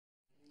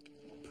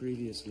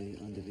previously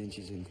on the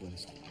Vincis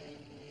Inquest.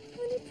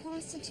 How many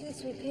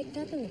prostitutes were picked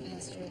up in the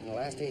past year? In the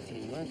last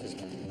 18 months, it's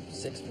been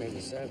 6,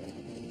 maybe 7.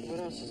 What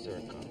else is there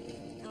in common?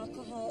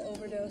 Alcohol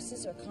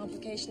overdoses or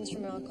complications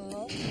from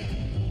alcohol.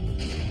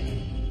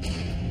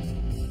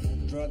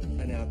 Drug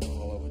and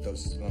alcohol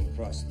overdoses among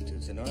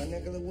prostitutes in our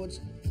neck of the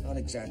woods, not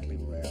exactly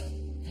rare.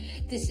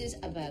 This is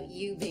about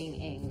you being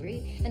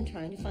angry and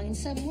trying to find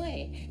some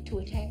way to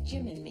attack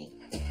Jim and me.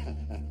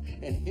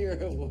 And here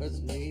it was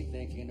me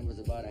thinking it was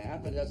about a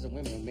half a dozen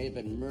women who may have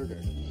been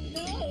murdered.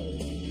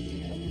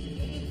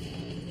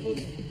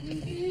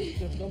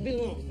 It's gonna be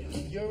long.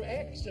 Your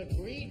ex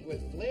agreed with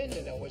Flynn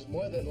that it was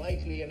more than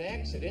likely an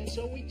accident,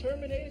 so we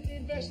terminated the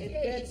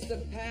investigation. It fits the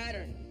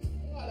pattern.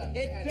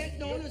 It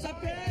known as a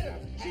pattern.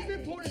 She's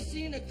reported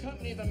seeing a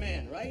company of a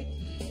man, right?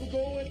 They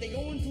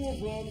go into a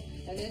room,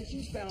 and then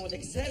she's found with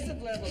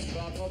excessive levels of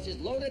alcohol. She's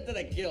loaded to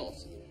the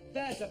gills.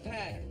 That's a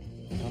pattern.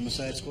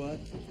 Homicide squad?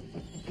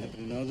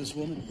 Happen to know this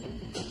woman?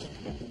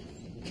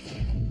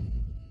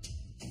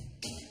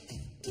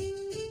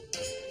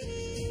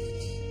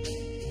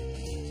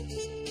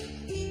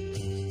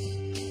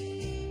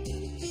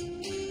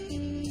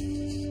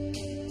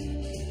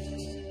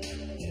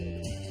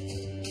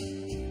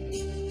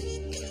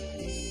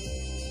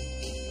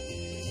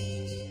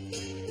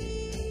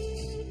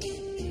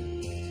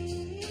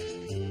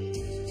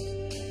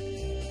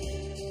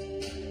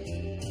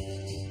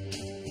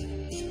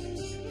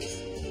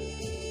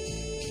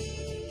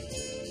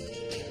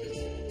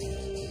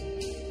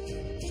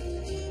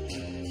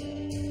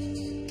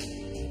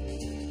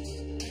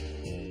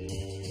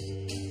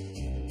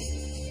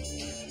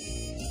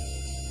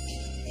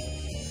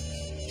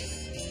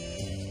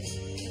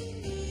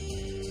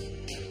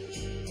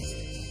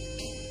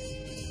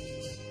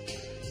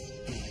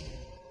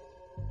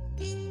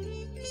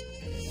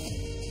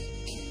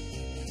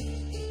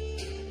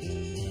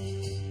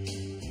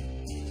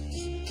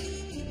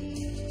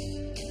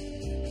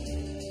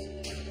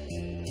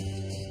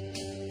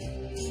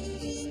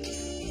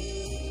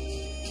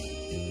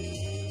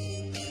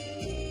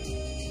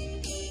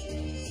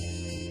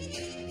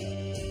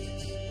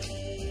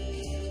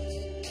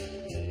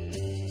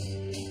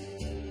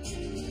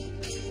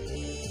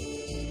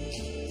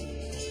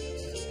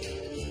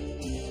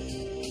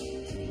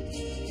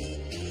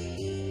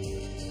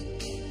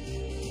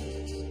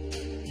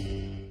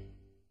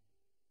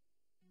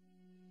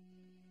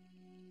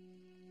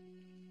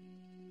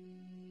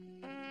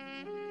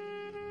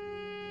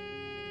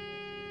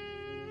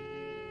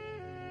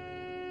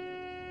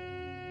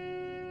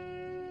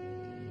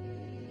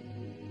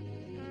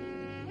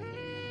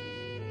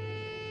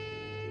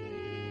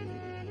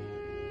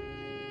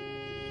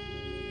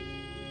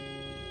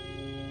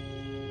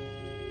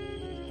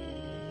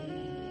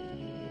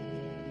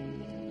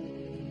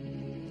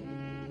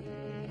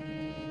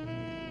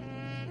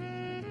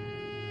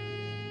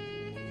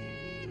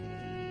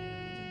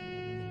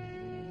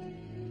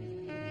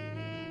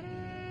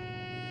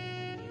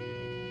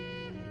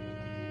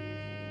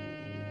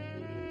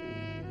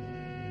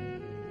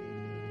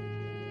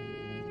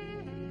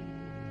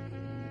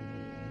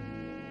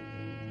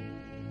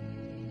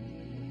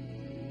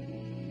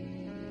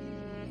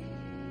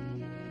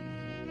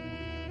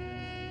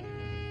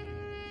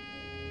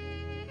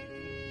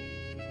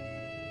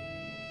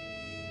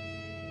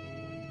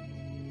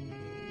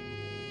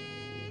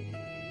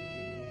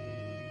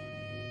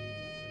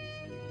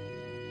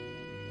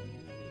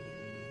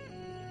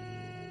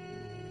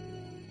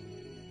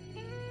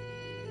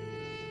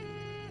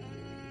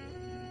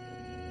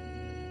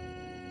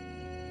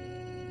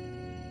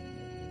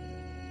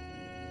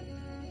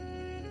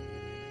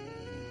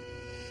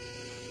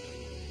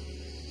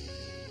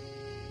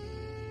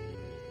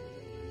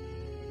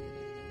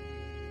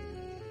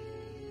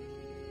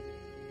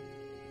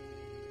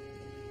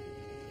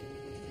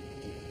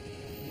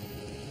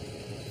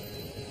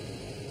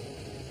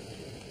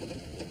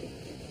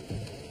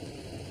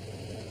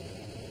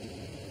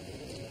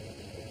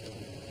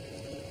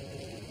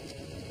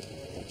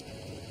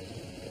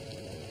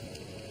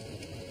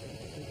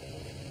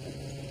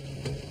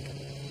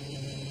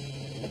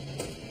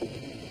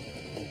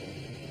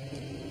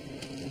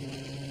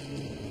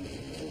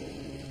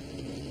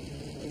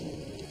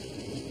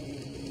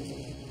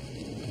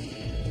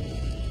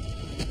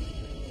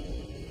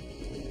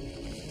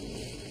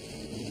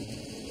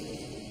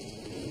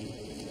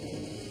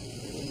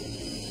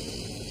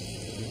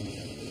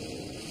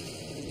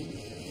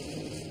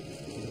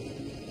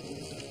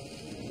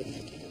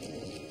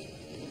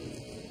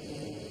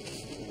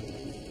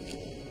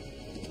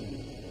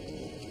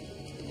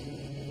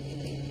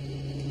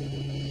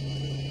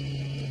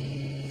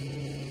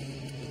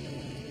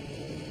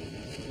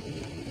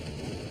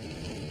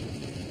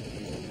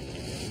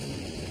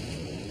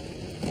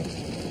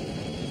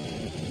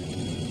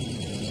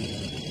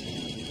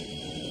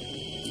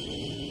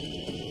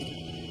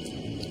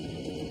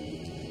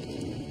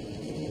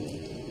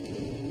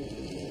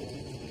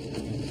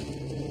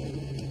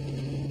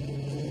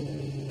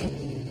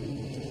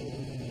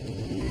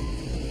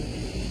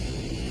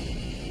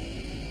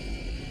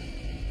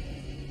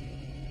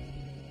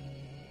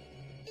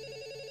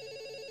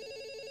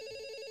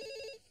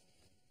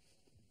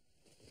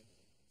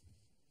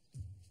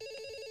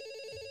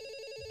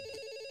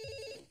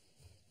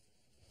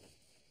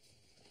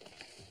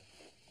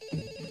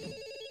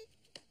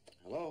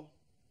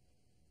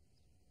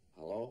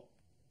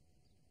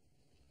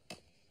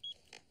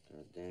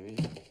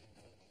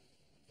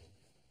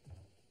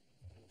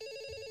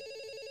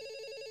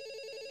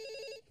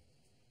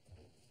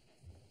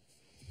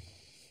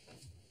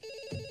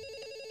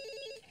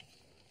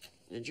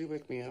 Did you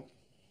wake me up?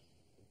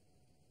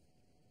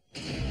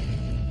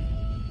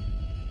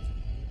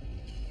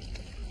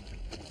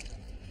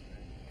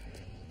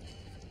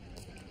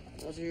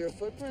 Those are your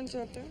footprints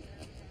up there?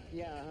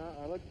 Yeah,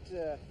 I looked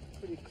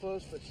pretty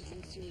close, but she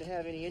didn't seem to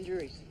have any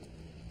injuries.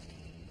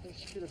 I think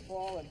she could have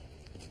fallen.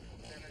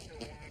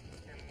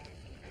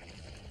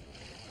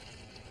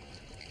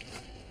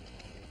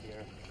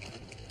 Here.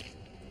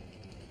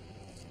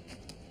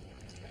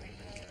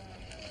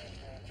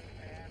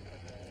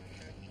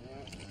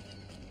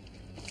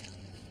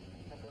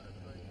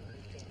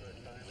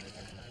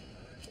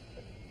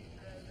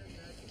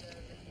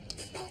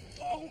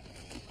 Oh,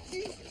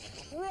 Jesus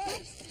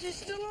Christ! She's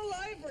still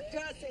alive, for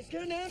God's sake!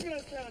 Get an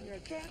ambulance down here!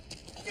 God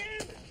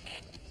damn it!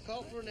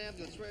 Call for an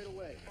ambulance right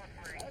away.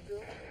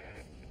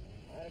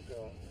 I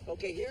go.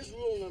 Okay, here's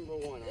rule number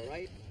 1, all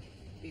right?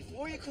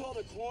 Before you call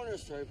the coroner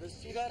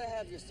service, you gotta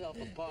have yourself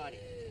a body.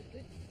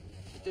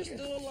 If they're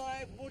still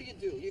alive, what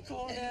do? You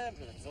call an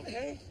ambulance,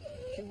 okay?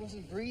 She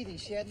wasn't breathing.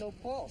 She had no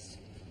pulse.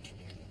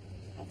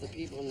 If the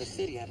people in the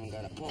city haven't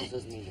got a pulse,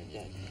 doesn't mean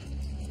they're dead.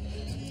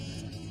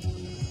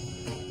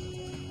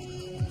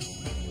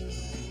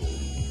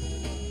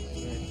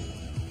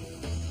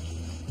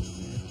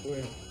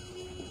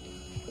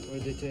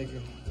 Where'd they take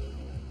her?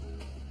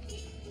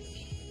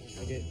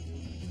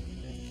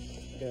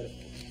 Got it.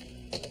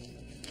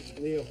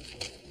 Leo.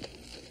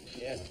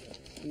 Yes.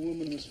 A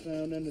woman was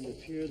found under the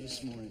pier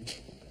this morning.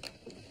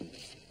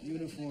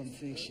 Uniform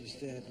thinks she's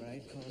dead,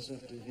 right? Calls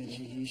up to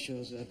Vinci. He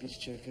shows up. He's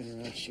checking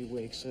her out. She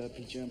wakes up.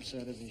 He jumps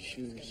out of his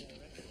shoes.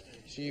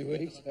 She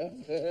wakes up?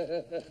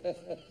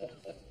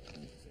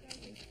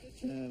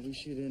 We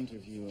should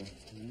interview her.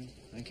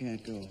 Huh? I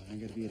can't go. I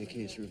gotta be at a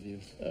case review.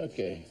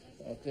 Okay,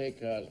 I'll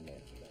take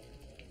Cosmo.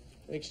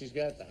 Think she's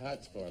got the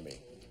hots for me.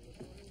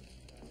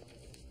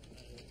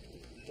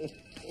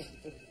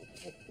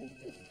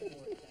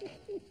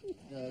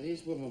 No,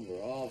 these women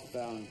were all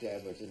found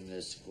dead within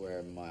this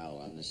square mile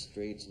on the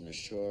streets and the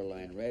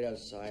shoreline, right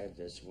outside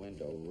this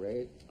window,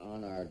 right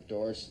on our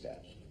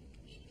doorstep.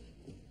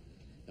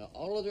 Now,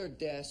 all of their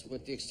deaths,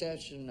 with the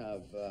exception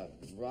of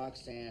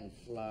Roxanne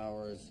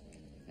Flowers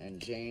and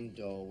Jane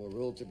Doe, were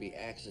ruled to be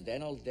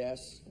accidental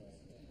deaths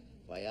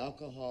by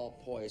alcohol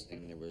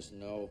poisoning. There was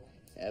no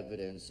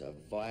evidence of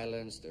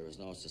violence. There was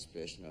no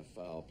suspicion of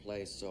foul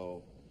play,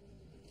 so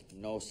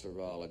no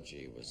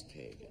serology was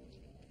taken.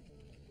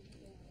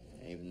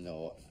 Even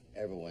though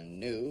everyone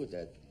knew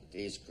that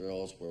these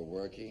girls were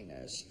working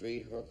as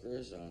street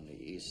hookers on the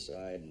east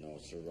side, no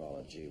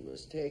serology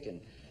was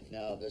taken.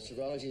 Now, the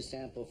serology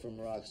sample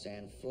from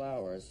Roxanne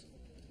Flowers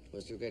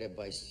was degraded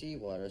by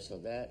seawater, so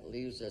that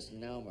leaves us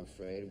now, I'm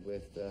afraid,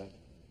 with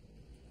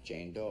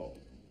Jane Doe.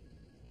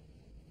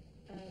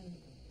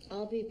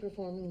 I'll be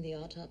performing the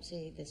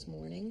autopsy this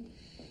morning.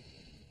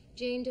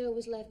 Jane Doe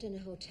was left in a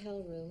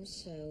hotel room,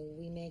 so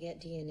we may get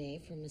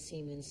DNA from a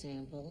semen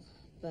sample,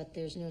 but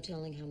there's no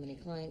telling how many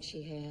clients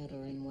she had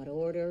or in what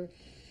order.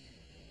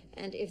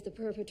 And if the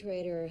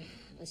perpetrator,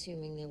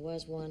 assuming there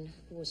was one,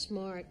 was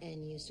smart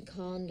and used a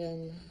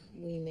condom,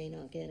 we may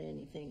not get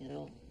anything at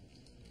all.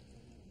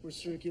 We're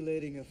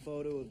circulating a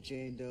photo of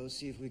Jane Doe,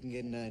 see if we can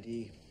get an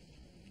ID.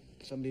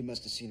 Somebody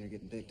must have seen her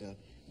getting picked up.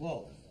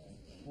 Whoa.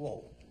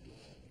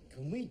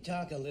 Can we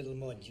talk a little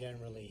more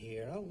generally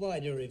here? How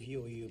wide a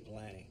review are you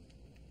planning?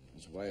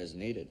 That's why it's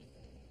needed.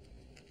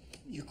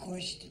 You're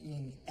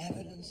questioning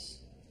evidence,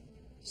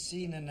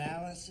 scene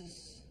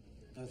analysis,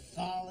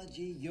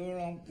 pathology, your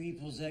own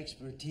people's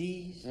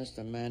expertise. That's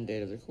the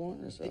mandate of the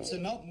coroner's office. It's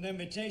an open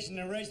invitation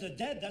to raise the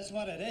dead, that's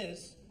what it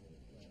is.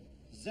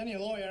 If there's any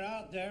lawyer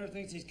out there who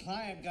thinks his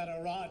client got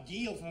a raw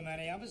deal from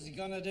any of us, he's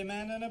gonna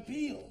demand an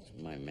appeal.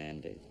 It's my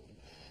mandate.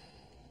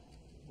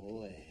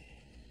 Boy.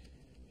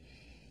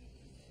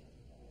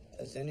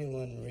 Has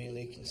anyone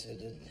really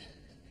considered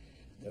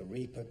the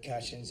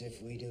repercussions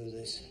if we do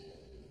this?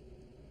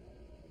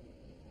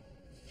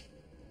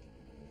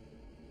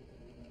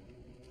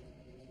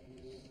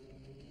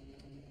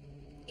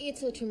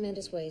 It's a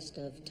tremendous waste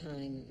of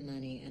time,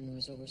 money, and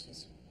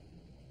resources.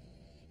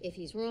 If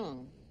he's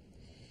wrong.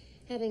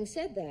 Having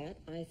said that,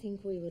 I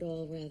think we would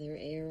all rather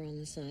err on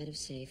the side of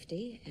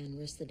safety and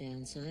risk the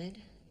downside.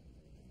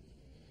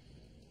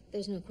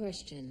 There's no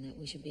question that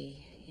we should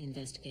be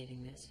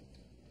investigating this.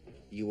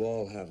 You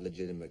all have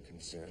legitimate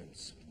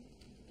concerns,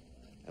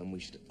 and we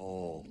should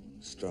all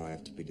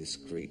strive to be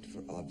discreet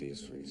for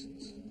obvious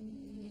reasons.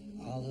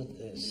 All of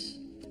this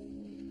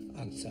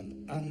on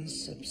some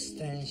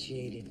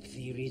unsubstantiated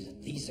theory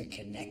that these are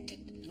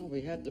connected. Oh,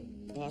 we had the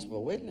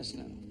possible witness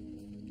now.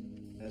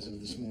 As of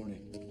this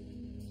morning,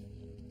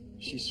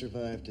 she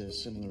survived a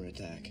similar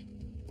attack.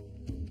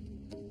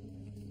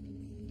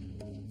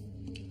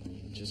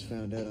 Just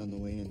found out on the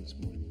way in this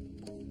morning.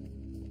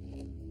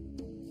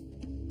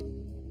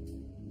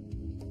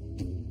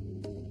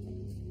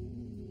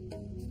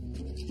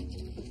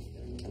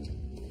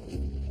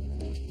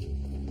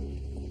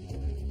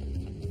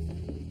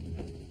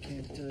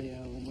 Can't tell you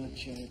how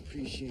much I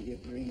appreciate you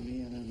bringing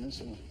me in on this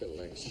one. A bit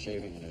like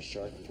shaving in a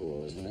shark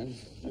pool, isn't it?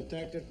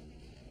 Detective,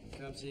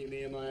 come see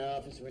me in my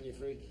office when you're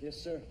free. Yes,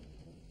 sir.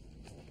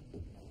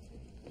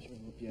 Sure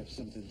hope you have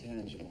something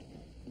tangible.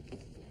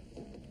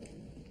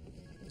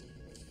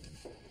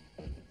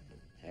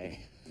 Hey,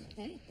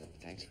 Hey.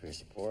 thanks for your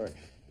support.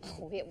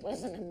 Oh, it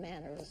wasn't a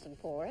matter of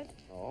support.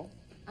 Oh?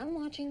 I'm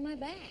watching my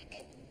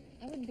back.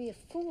 I would be a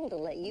fool to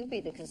let you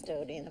be the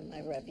custodian of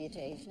my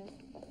reputation.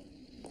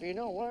 But you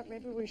know what?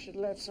 Maybe we should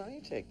let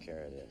Sonny take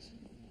care of this.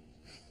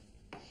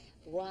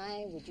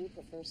 Why would you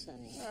prefer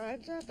Sonny?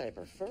 It's not that I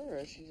prefer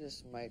her. She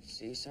just might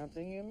see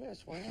something you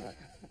miss. Why not?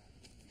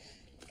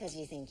 Because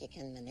you think you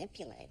can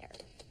manipulate her.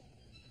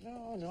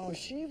 No,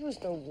 she was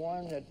the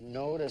one that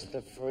noticed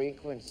the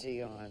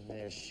frequency on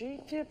this. She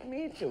tipped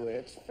me to it.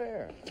 It's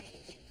fair.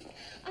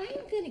 I'm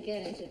going to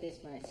get into this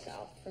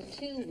myself for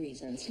 2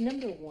 reasons.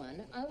 Number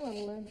 1, I want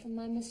to learn from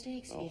my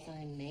mistakes if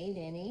I made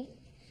any.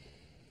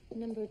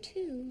 Number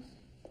 2,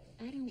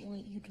 I don't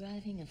want you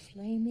driving a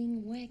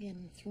flaming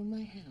wagon through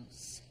my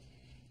house.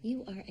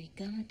 You are a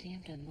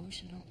goddamned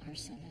emotional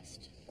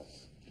arsonist.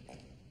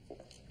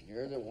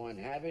 You're the one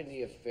having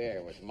the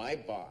affair with my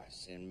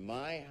boss in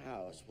my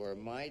house where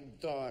my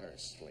daughter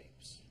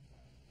sleeps.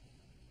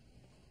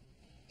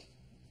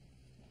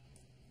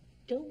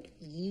 Don't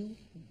you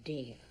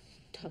dare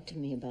talk to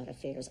me about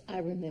affairs. I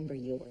remember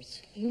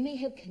yours. You may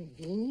have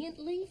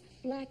conveniently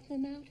blacked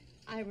them out.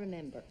 I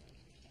remember.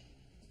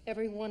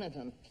 Every one of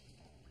them.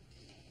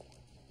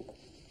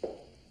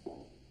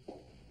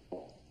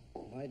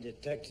 My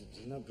detectives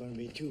are not going to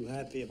be too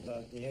happy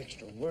about the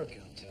extra work,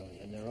 I'll tell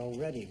you. They're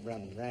already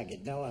running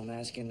ragged. Now I'm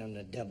asking them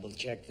to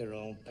double-check their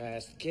own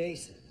past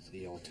cases.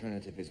 The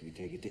alternative is we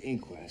take it to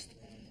inquest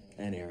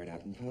and air it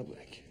out in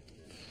public.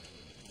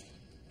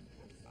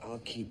 I'll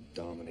keep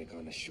Dominic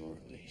on a short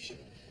leash.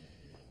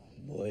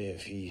 Boy,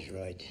 if he's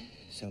right,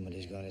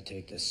 somebody's going to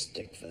take the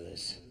stick for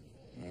this.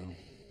 Well,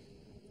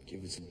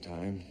 give it some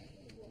time.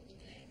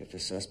 If the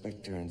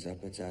suspect turns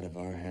up, it's out of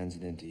our hands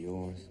and into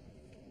yours.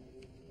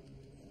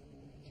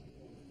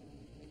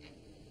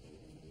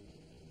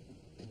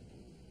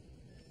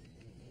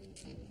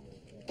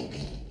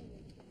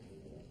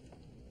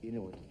 You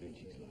know what Da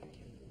Vinci's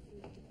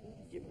like.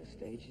 Give him a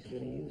stage, he's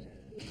gonna use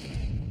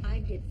it. I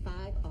did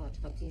 5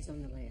 autopsies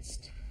on the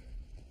list.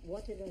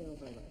 What did I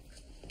overlook?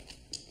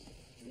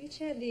 Each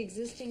had the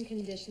existing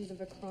conditions of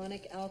a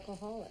chronic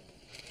alcoholic.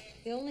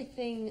 The only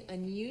thing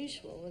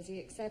unusual was the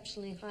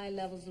exceptionally high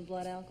levels of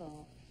blood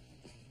alcohol.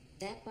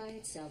 That by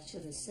itself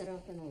should have set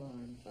off an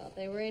alarm. Well,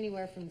 they were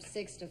anywhere from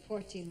 6 to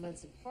 14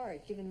 months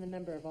apart, given the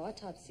number of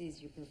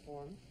autopsies you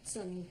performed.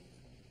 Sonny,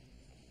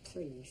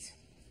 please.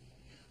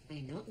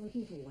 I'm not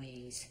looking for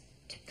ways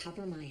to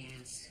cover my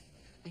ass.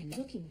 I'm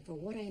looking for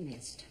what I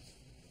missed.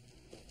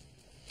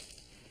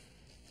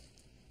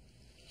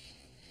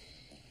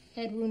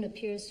 Head wound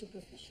appears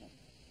superficial.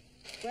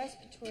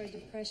 Respiratory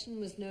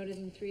depression was noted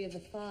in 3 of the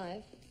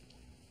 5.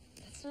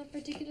 That's not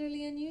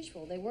particularly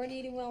unusual. They weren't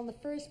eating well in the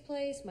first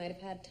place, might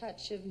have had a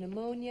touch of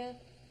pneumonia.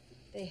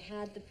 They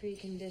had the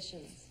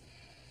preconditions.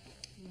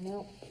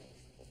 No.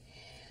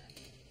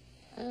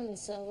 I only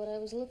saw what I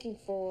was looking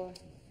for.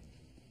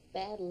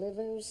 Bad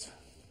livers,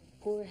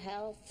 poor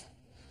health,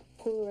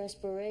 poor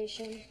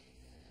respiration,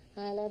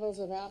 high levels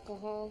of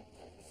alcohol.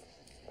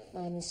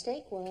 My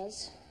mistake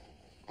was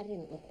I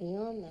didn't look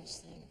beyond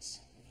those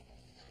things.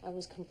 I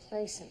was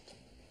complacent.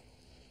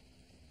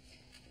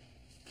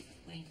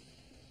 Wayne.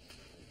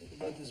 What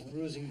about this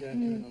bruising down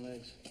here on the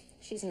legs?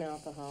 She's an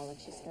alcoholic.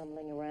 She's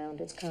stumbling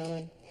around. It's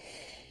common.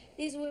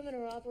 These women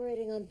are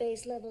operating on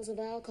base levels of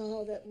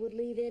alcohol that would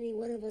leave any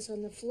one of us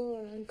on the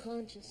floor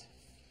unconscious.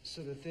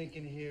 So the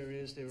thinking here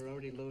is they were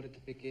already loaded to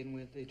begin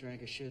with. They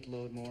drank a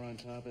shitload more on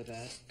top of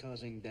that,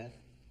 causing death.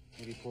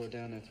 Maybe pour it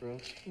down their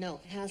throats. No,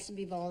 it has to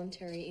be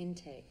voluntary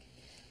intake.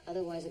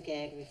 Otherwise, a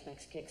gag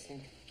reflex kicks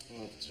in.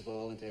 Well, if it's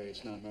voluntary,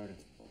 it's not murder.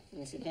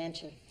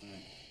 Misadventure.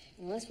 Right.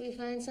 Unless we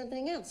find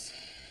something else.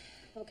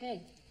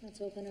 Okay,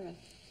 let's open her up.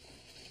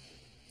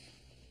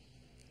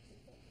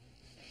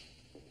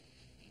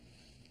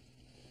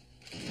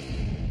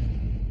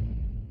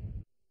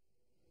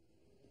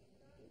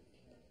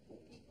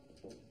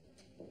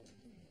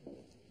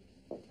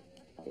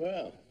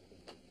 Well,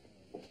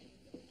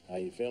 how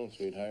you feeling,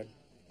 sweetheart?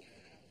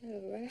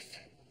 Rough.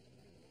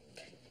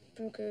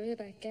 Broke a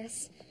rib, I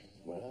guess.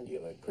 Well, you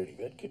look pretty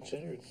good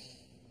considering.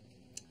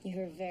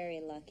 You're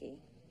very lucky.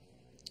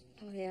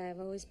 Oh, yeah, I've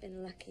always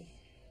been lucky.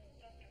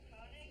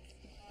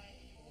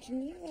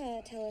 Can you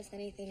tell us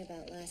anything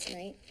about last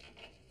night?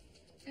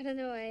 I don't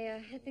know.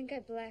 I think I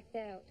blacked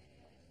out.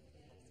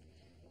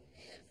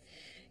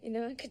 You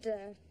know, I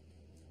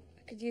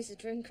could use a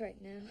drink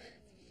right now.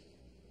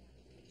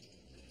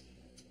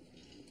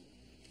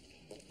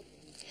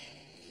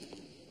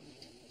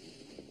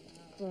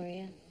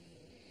 Gloria,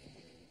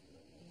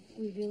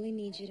 we really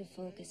need you to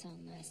focus on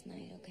last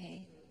night,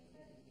 okay?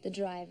 The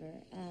driver,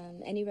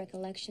 any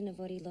recollection of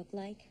what he looked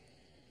like?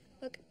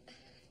 Look,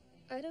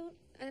 I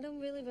don't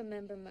really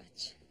remember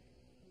much.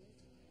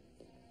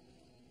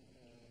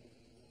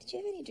 Did you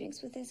have any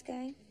drinks with this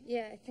guy?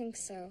 Yeah, I think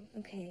so.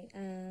 Okay,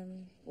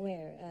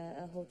 where?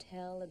 A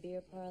hotel, a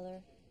beer parlor?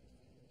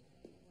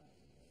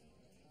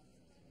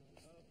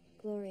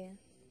 Gloria.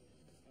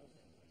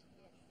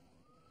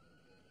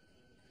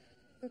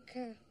 Look,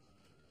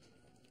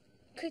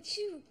 could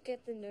you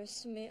get the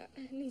nurse to me?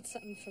 I need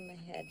something for my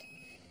head.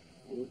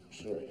 Oops,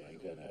 sorry, I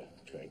gotta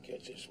try and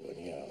catch this one.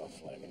 Yeah, I'll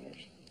flag a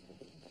nurse.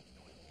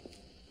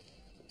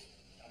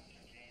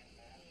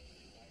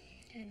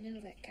 I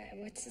know that guy.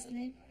 What's his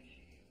name?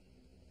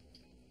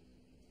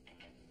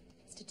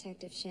 It's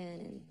Detective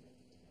Shannon.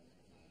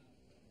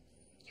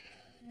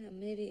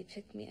 Maybe he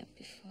picked me up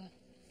before.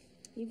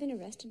 You've been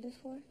arrested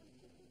before?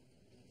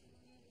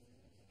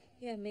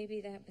 Yeah,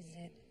 maybe that was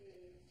it.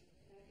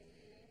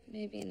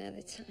 Maybe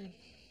another time.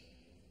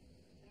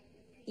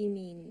 You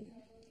mean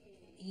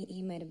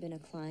he might have been a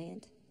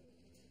client?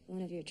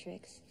 One of your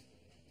tricks?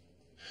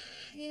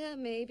 Yeah,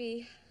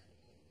 maybe.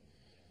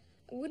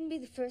 It wouldn't be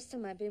the first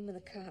time I've been with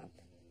a cop.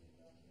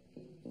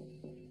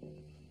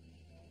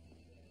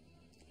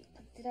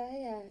 Did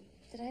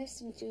I have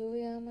some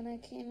jewelry on when I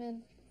came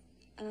in?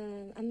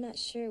 I'm not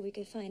sure. We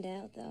could find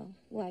out, though.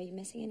 Why, are you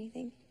missing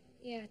anything?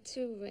 Yeah,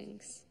 2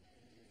 rings.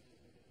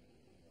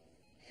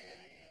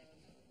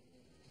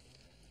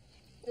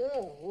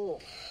 Oh,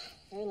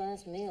 her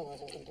last meal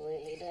wasn't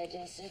completely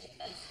digested.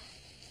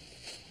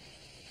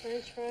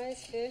 French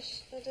fries,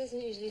 fish. That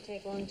doesn't usually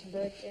take long to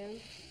break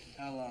down.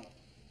 How long?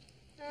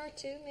 An hour or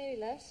 2,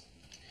 maybe less.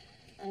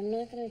 I'm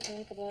not going to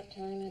talk about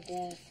time of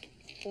death.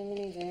 Too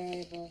many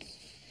variables.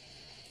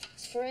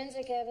 It's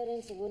forensic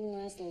evidence that wouldn't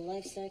last the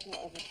life cycle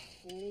of a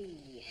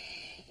plea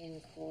in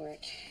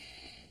court.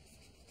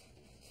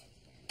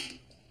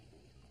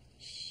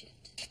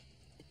 Shit.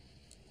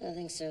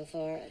 Nothing so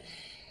far.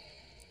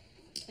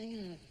 I'm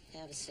going to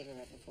have a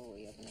cigarette before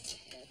we open up the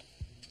head.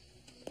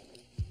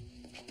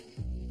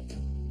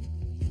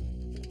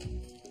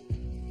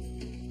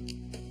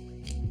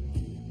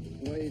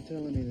 Why are you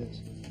telling me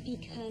this?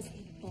 Because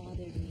it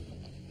bothered me.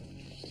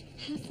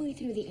 Halfway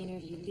through the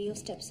interview, Leo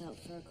steps out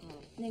for a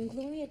call. And then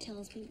Gloria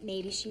tells me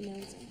maybe she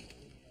knows him.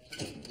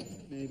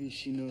 Maybe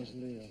she knows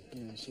Leo.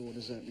 Yeah, so what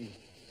does that mean?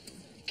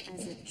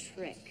 As a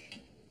trick.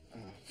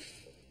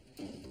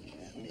 Yeah,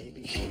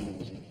 maybe she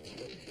knows him.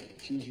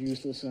 She's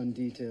useless on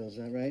details, is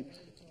that right?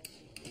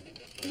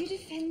 You're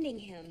defending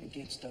him.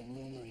 Against a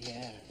rumor,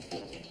 yeah.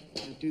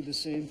 I'd do the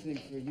same thing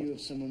for you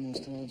if someone was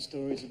telling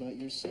stories about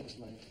your sex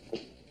life.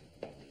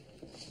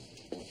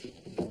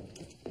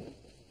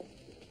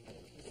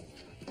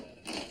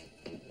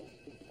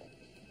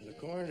 The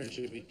coroner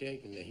should be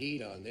taking the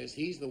heat on this.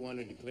 He's the one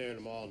who declared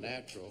them all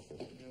natural.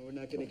 No, we're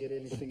not going to get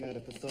anything out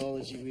of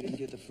pathology. We didn't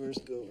get the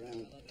first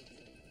go-round.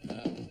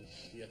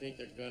 You think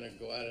they're going to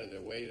go out of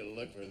their way to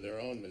look for their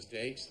own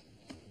mistakes?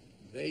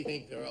 They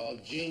think they're all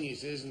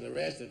geniuses, and the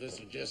rest of us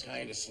are just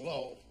kind of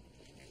slow.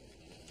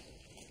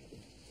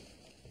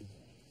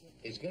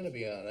 It's going to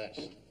be on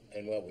us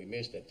and what we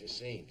missed at the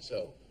scene.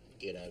 So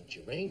get out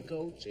your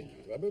raincoats and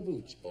your rubber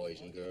boots, boys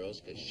and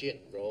girls, because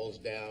shit rolls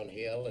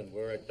downhill and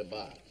we're at the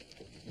bottom.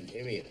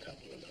 Give me a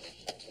couple of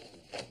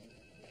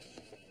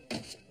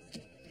those.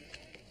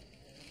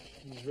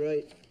 He's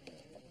right.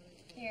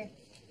 Here,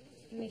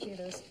 let me hear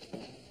those.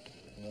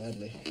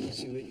 Gladly. Let's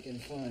see what you can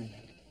find.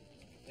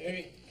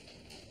 Hey.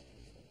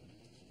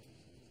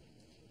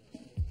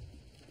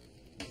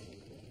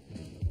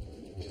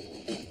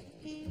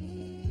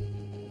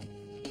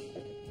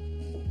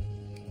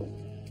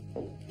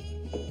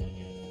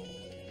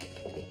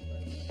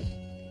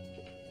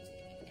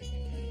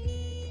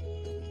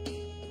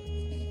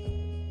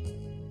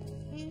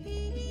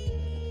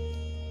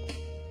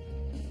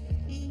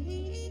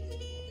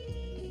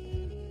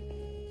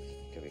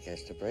 Did we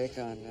catch the break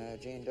on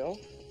Jane Doe?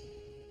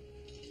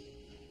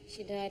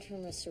 She died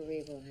from a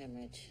cerebral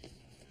hemorrhage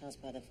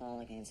caused by the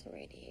fall against the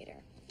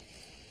radiator.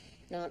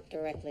 Not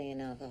directly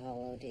an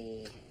alcohol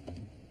OD.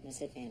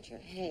 Misadventure.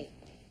 Hey.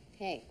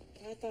 I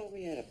thought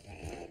we had a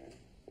pattern.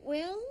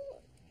 Well,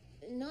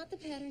 not the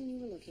pattern you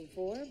were looking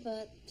for,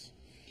 but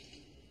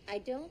I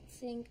don't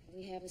think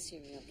we have a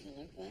serial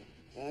killer,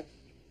 but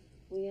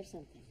we have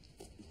something.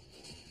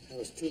 That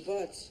was 2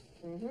 butts.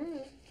 Mm-hmm.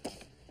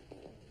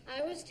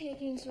 I was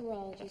taking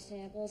serology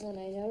samples and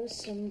I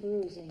noticed some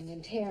bruising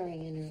and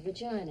tearing in her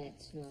vagina.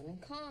 It's not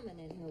uncommon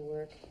in her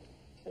work,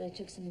 but I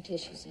took some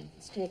tissue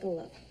samples. Take a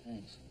look.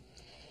 Thanks.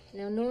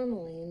 Now,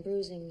 normally in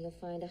bruising, you'll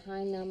find a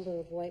high number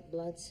of white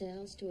blood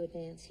cells to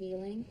advance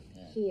healing.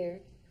 Yeah. Here,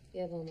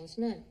 you have almost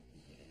none.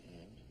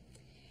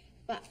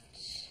 But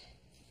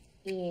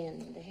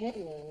in the head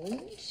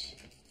wound,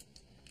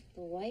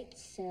 the white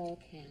cell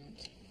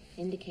count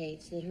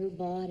indicates that her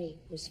body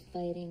was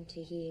fighting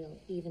to heal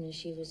even as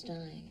she was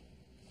dying.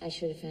 I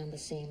should have found the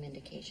same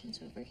indications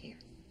over here.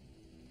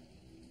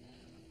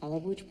 All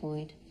of which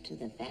point to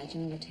the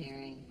vaginal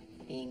tearing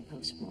being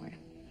post-mortem.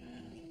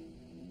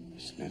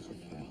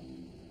 Necrophile.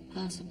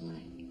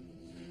 Possibly.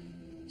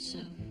 So,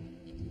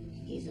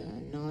 he's a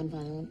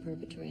non-violent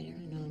perpetrator,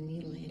 a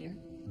non-mutilator.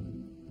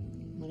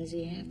 What is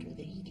he after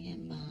that he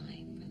can't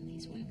buy from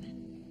these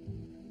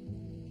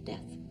women? Death.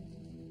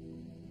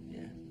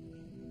 Yeah.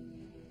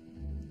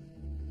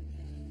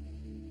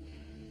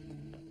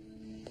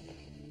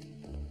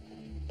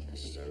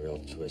 This is a real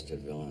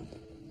twisted villain.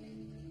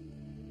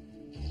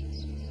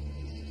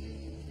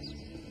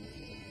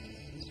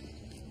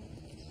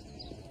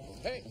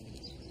 Hey!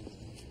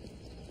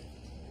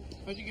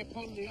 What'd you get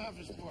pulled in the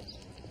office for?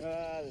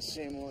 The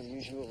same old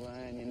usual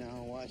line, you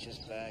know, watch his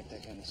back,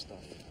 that kind of stuff.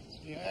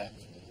 Yeah?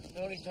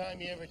 The only time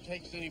he ever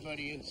takes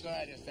anybody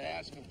inside is to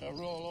ask him to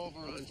roll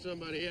over on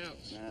somebody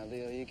else. Nah,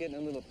 Leo, you're getting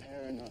a little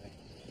paranoid.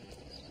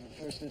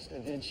 First it's Da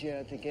Vinci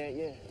out to get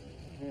you,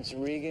 and it's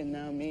Regan,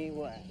 now me,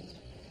 what?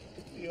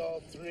 Be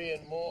all three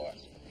and more.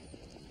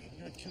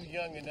 You're too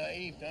young and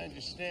naive to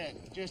understand.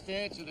 Just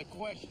answer the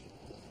question.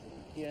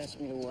 He asked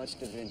me to watch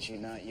Da Vinci,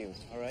 not you,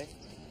 all right?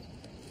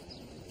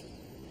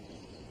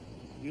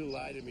 You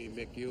lie to me,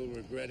 Mick. You'll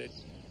regret it.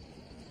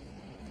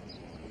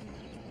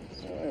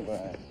 Don't worry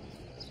about it.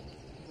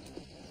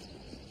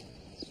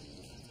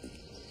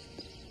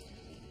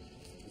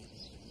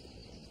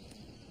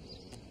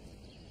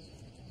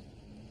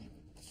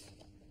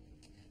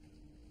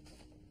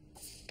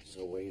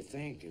 So what do you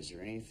think? Is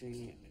there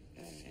anything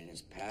in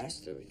his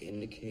past that would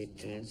indicate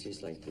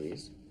tendencies like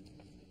these?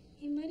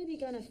 He might have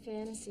begun a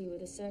fantasy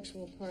with a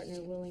sexual partner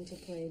willing to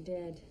play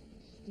dead.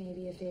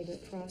 Maybe a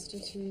favorite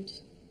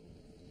prostitute.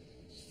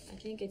 I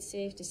think it's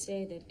safe to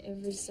say that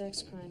every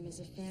sex crime is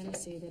a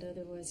fantasy that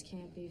otherwise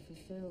can't be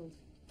fulfilled.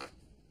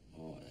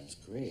 Oh, that's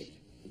great.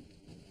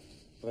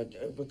 But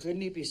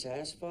couldn't he be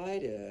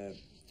satisfied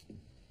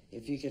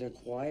if he could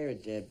acquire a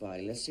dead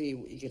body? Let's say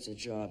he gets a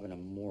job in a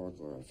morgue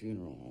or a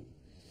funeral home.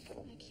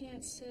 I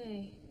can't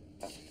say.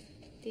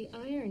 The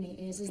irony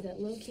is that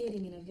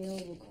locating an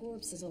available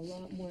corpse is a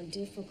lot more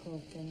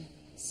difficult than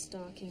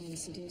stalking and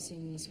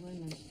seducing these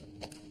women.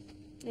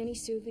 Any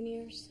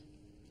souvenirs?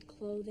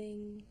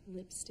 Clothing,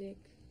 lipstick,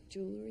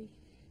 jewelry?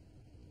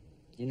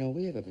 You know,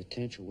 we have a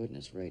potential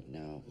witness right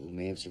now who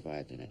may have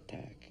survived an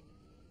attack.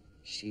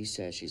 She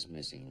says she's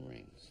missing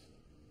rings.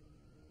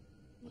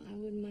 Well, I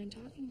wouldn't mind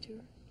talking to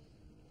her.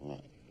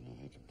 Well, you know,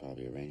 I could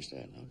probably arrange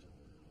that, and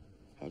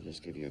I'll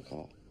just give you a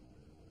call.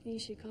 You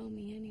should call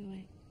me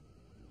anyway.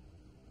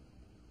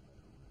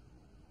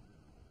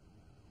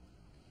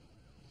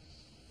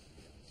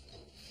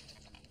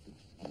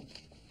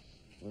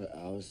 Well,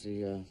 how's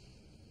your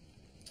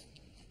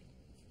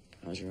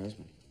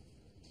husband?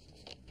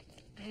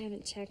 I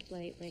haven't checked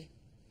lately.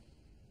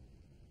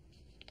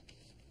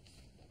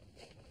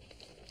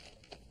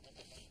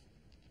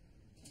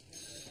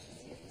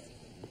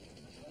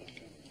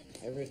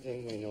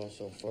 Everything we know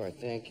so far,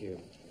 thank you,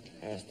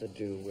 has to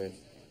do with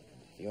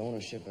the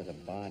ownership of the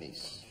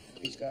bodies.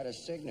 He's got a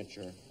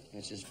signature.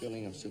 It's his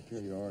feeling of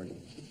superiority.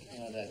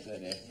 Oh, that's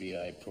that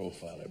FBI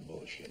profiler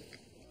bullshit.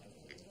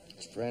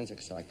 It's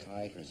forensic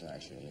psychiatrist,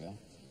 actually, you know?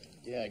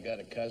 Yeah, I got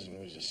a cousin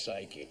who's a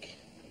psychic.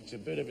 It's a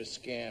bit of a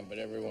scam, but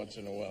every once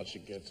in a while she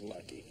gets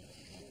lucky.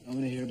 I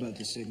want to hear about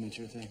the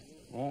signature thing.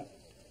 What?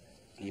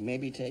 He may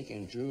be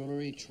taking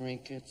jewelry,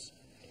 trinkets.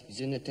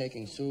 He's into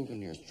taking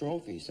souvenirs,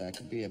 trophies. That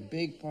could be a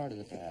big part of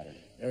the pattern.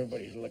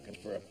 Everybody's looking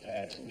for a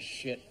pattern.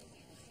 Shit.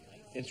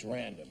 It's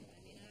random.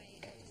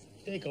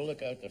 Take a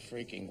look out the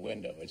freaking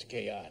window. It's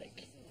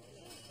chaotic.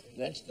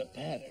 That's the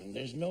pattern.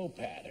 There's no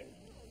pattern.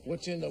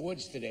 What's in the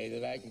woods today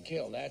that I can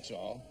kill, that's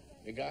all.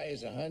 The guy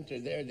is a hunter,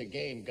 they're the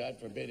game. God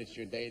forbid it's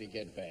your day to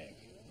get back.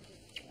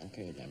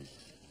 Okay, then.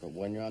 But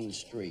when you're on the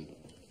street,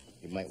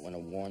 you might want to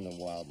warn the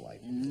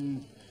wildlife.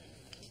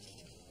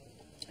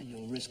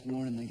 You'll risk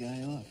warning the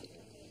guy off.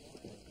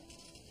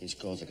 These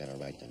girls have got a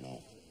right to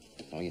know.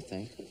 Don't you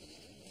think?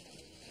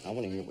 I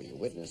want to hear what your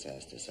witness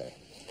has to say.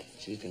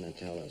 She's going to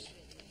tell us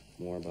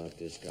more about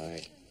this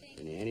guy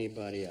than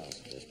anybody else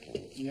at this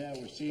point. Yeah,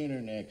 we're seeing her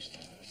next.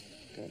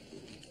 Good.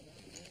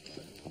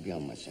 I'll be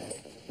on myself.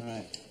 All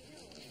right.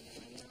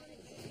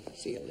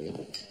 See you,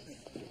 Leo.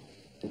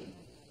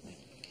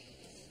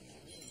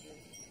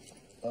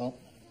 Well,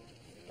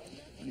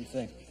 what do you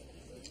think?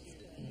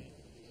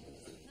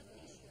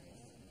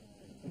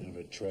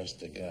 Never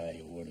trust a guy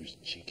who orders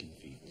chicken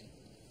feet.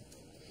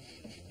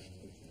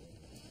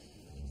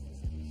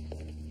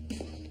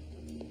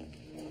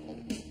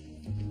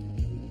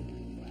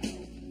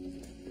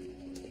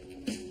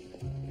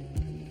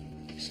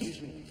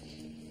 Excuse me.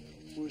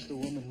 Where's the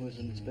woman who was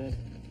in his bed?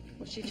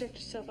 Well, she checked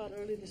herself out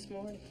early this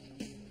morning.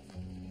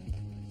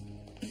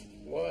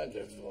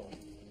 Wonderful.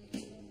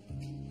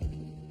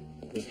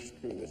 Couldn't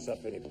screw this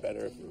up any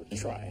better if we were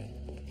trying.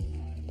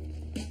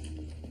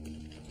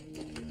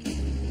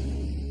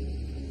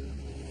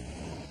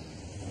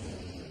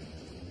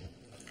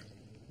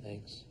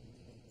 Thanks.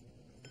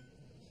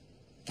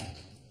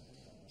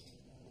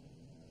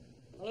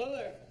 Hello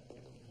there.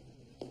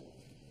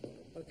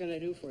 What can I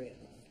do for you?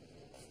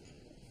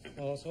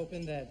 Well, I was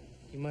hoping that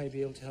you might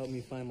be able to help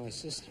me find my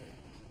sister.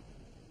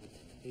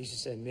 I used to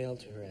send mail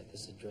to her at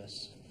this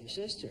address. Your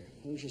sister?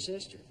 Who's your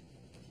sister?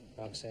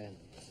 Roxanne.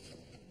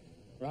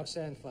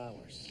 Roxanne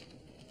Flowers.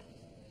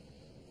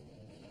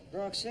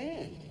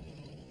 Roxanne.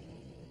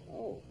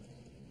 Oh,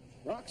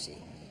 Roxy.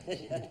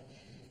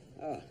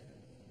 Oh,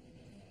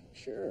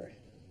 sure.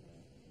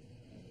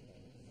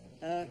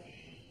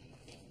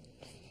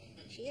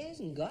 She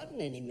hasn't gotten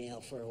any mail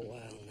for a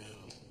while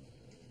now.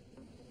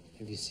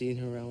 Have you seen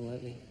her around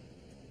lately?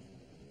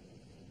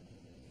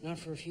 Not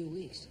for a few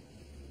weeks.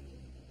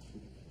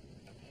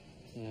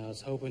 Yeah, I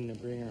was hoping to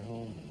bring her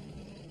home.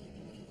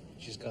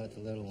 She's got the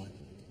little one.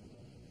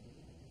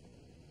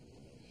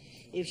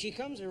 If she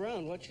comes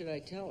around, what should I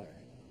tell her?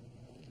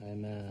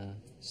 I'm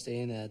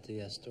staying at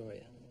the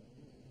Astoria.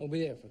 I'll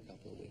be there for a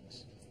couple of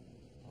weeks.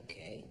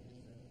 Okay.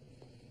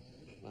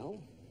 Well,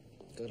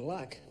 good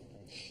luck.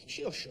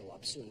 She'll show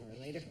up sooner or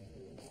later.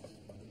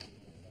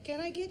 Can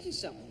I get you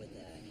something with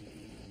that?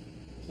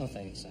 No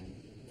thanks, Simon.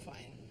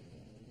 Fine.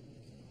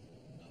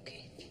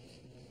 Okay.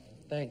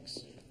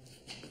 Thanks.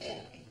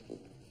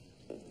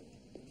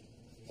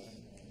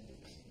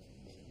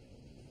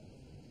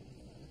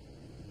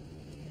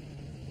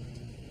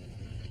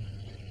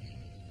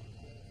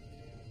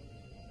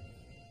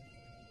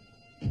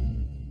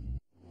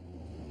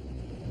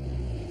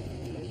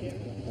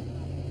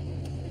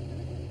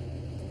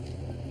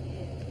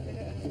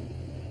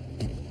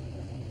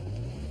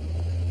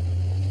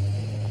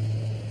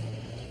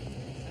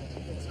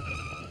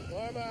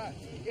 Norma,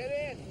 get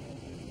in.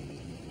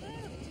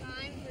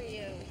 Time for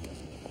you.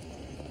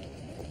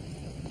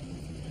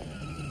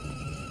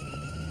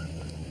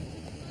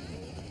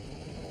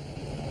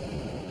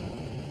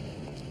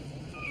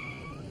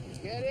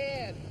 Get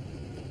in.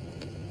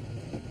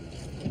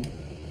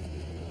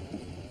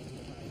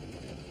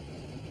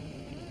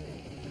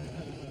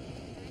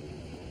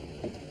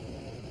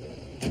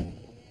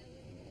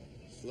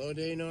 Slow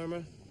day, Norma?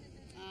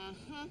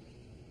 Uh-huh.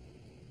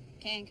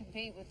 Can't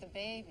compete with the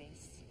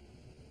babies.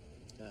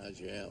 How's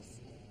your health?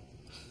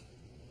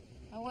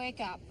 I wake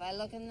up, I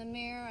look in the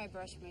mirror, I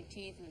brush my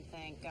teeth, and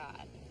thank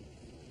God.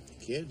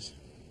 Kids?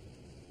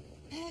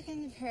 Back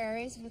in the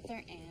prairies with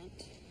their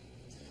aunt.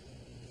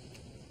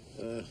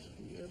 You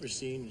ever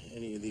seen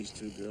any of these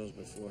two girls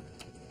before?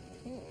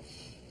 Oof.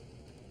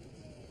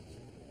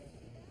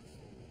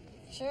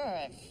 Sure,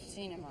 I've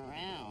seen them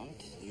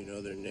around. You know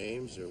their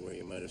names or where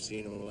you might have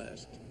seen them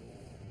last?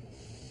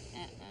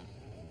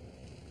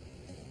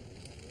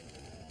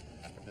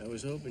 I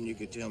was hoping you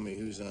could tell me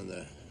who's on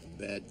the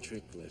bad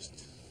trick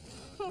list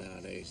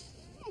nowadays.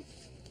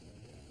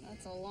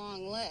 That's a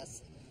long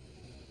list.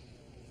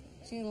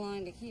 Too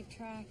long to keep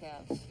track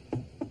of.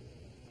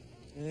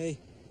 Hey.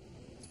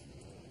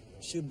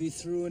 Should be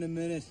through in a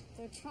minute.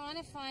 They're trying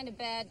to find a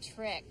bad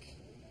trick.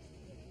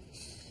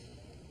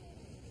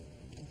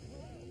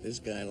 This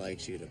guy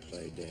likes you to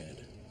play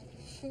dead.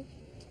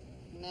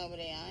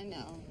 Nobody I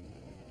know.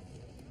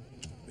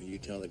 Will you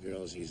tell the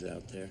girls he's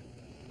out there?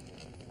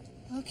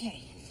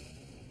 Okay.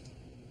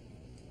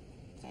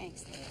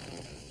 Thanks, Dave.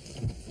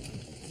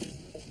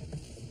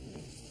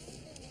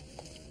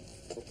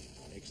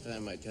 Next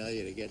time I tell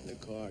you to get in the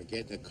car,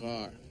 get in the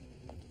car.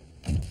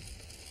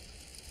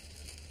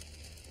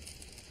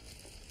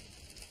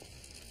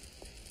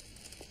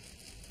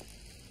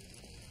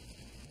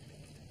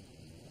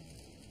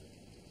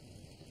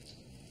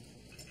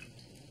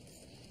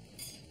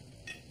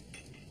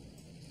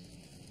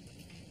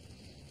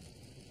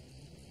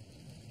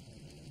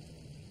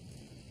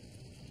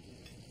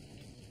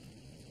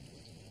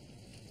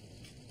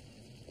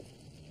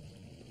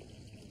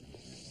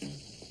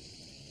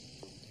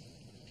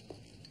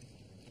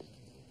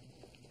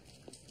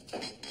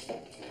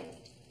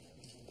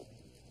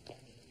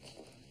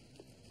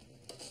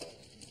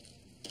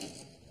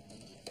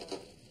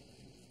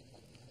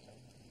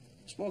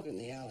 Smoke in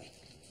the alley.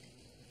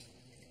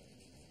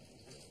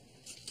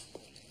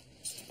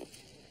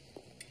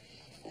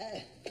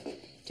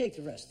 Take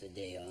the rest of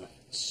the day off.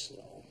 It's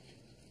slow.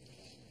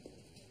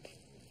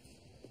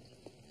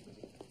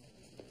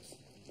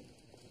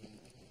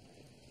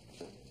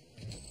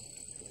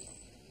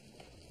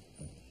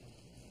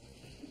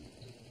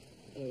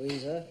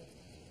 Louisa?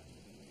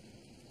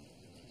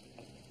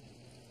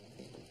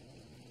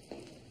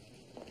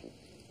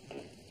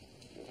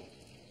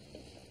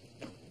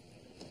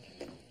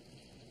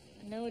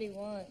 I know what he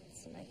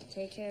wants, and I can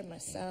take care of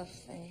myself,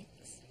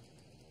 thanks.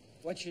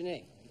 What's your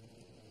name?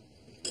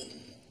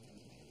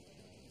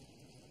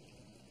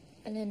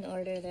 I didn't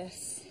order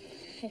this.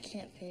 I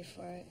can't pay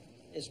for it.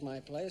 It's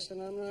my place,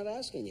 and I'm not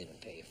asking you to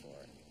pay for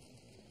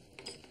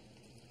it.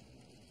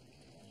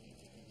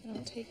 I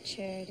don't take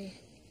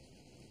charity.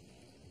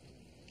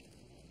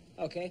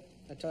 Okay,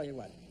 I'll tell you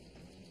what.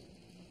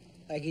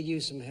 I could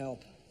use some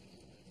help.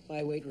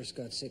 My waitress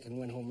got sick and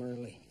went home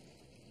early.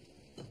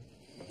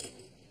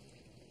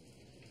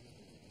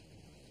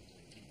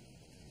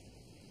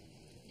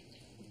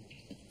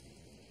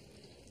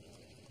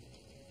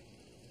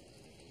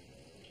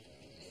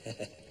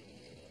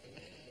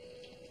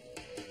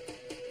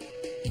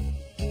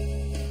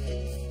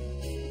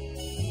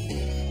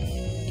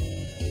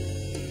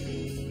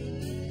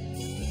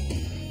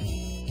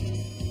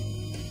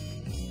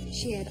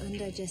 She had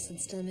undigested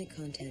stomach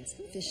contents,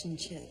 fish and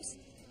chips.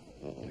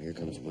 Uh-oh, here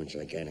comes one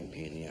gigantic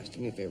pain in the ass.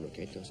 Do me a favor,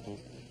 okay?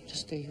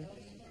 Just stay here.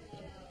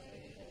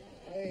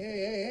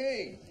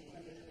 Hey!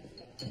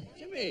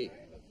 Jimmy!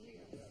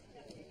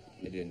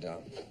 How you doing,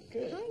 Tom?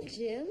 Good. Hi,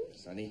 Jim.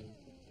 Sonny?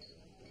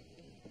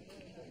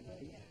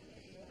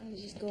 I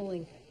was just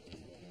going.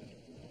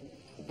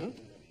 Huh?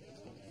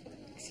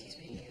 Excuse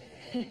me.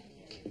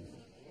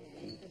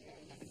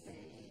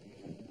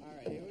 All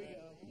right, here we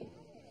go.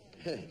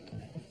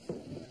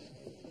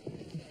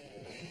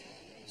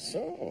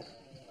 So,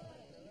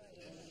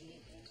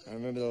 I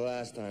remember the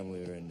last time we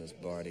were in this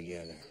bar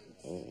together.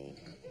 oh,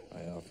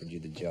 I offered you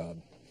the job.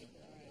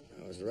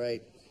 I was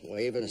right.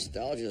 Wave of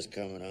nostalgia's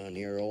coming on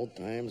here. Old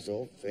times,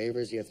 old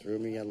favors. You threw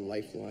me a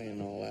lifeline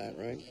and all that,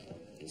 right?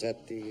 Is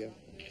that the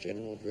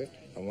general drift?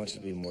 I want you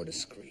to be more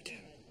discreet.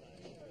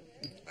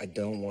 I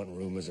don't want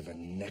rumors of a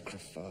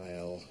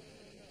necrophile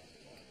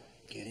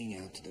getting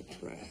out to the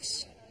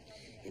press.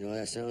 You know what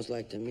that sounds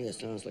like to me? It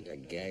sounds like a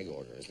gag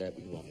order. Is that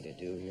what you want me to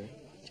do here?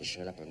 Just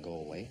shut up and go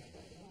away?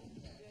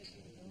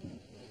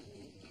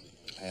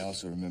 I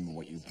also remember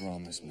what you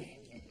promised me.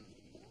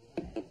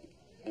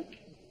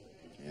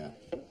 Yeah.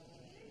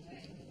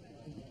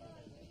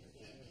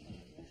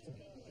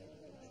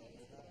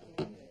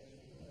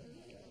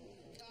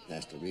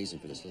 That's the reason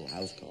for this little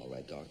house call,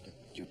 right, Doctor?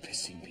 You're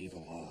pissing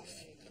people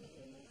off.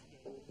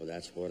 Well,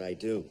 that's what I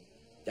do.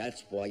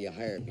 That's why you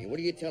hired me. What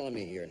are you telling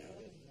me here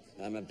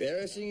now? I'm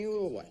embarrassing you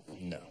or what?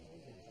 No.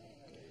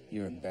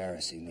 You're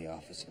embarrassing the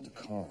office of the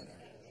coroner.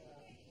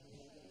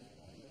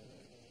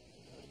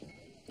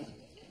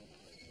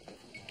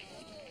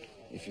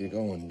 If you're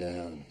going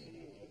down,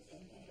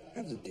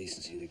 have the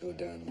decency to go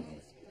down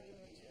alone.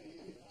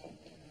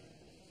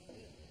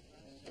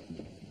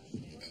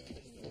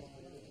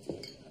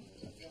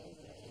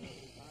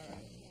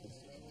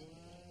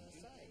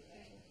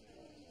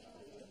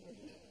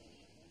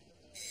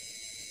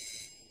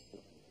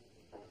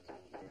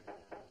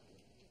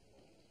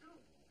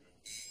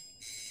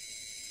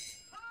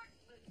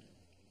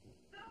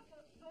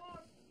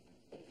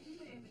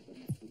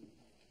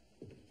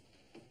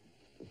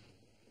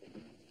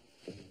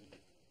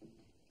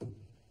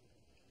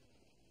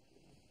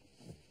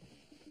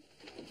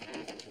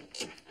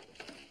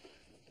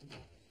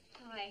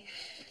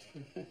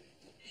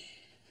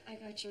 I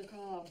got your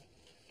call.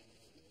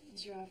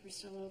 Is your offer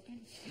still open?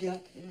 Yeah.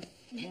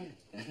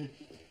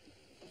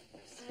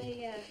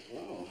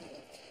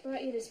 I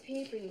brought you this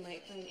paper you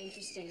might find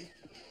interesting.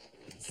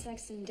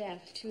 Sex and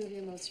death, two of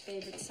your most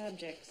favorite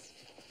subjects.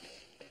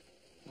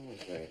 That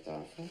was very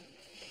thoughtful.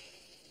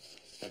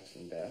 Sex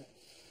and death.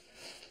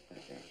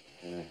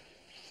 Okay.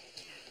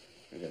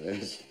 Look at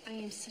this. I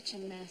am such a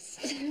mess.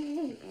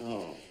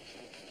 Oh.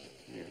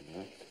 Here,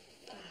 huh?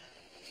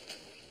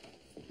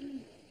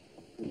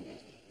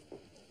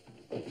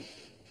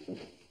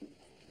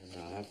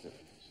 I'll have to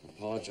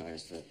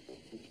apologize that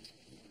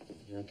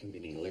there can be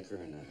any liquor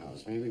in the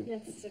house. Maybe.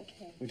 That's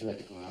okay. Would you like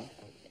to go out?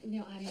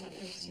 No, I'm not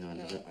thirsty. No, at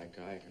there's all. a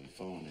guy can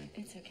phone in.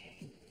 It's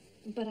okay.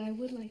 But I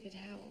would like a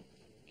towel.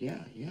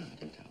 Yeah,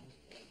 the towel.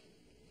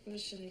 Well,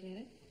 should I get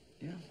it?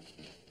 Yeah,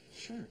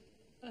 sure.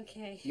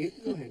 Okay. You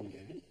go ahead and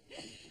get it.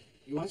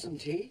 You want some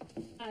tea?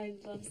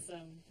 I'd love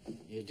some.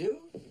 You do?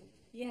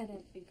 Yeah,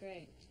 that'd be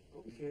great.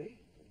 Okay.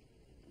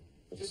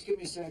 Just give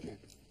me a second.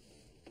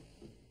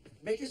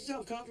 Make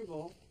yourself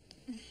comfortable.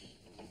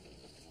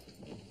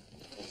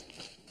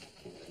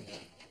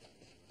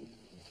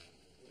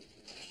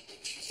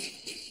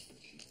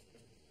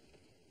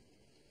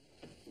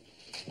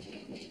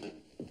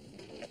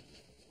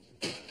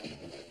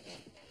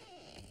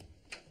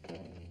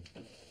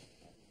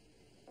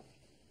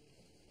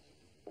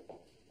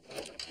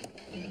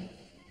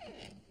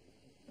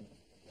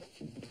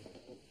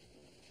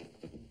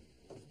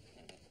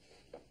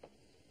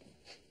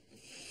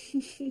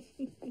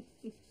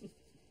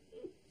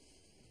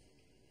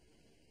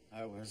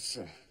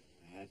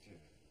 I had to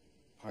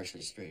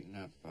partially straighten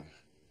up.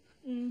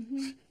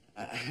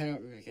 I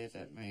don't really get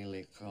that many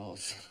late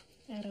calls.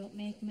 I don't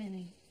make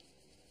many.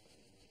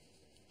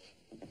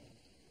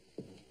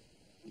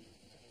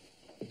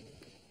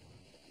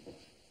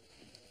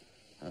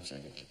 Perhaps I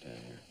could get that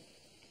here.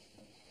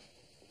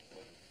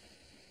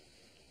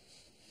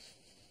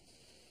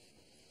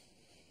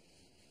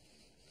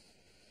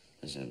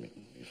 Listen,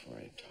 before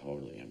I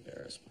totally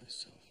embarrass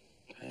myself,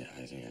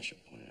 I think I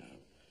should point out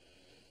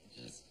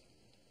just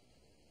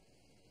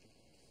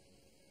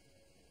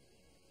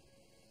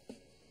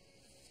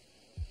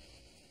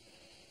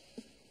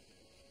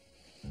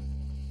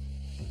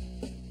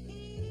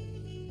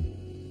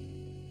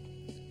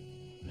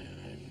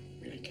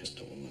kissed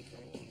a woman for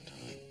a long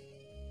time.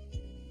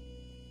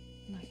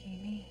 Lucky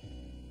me.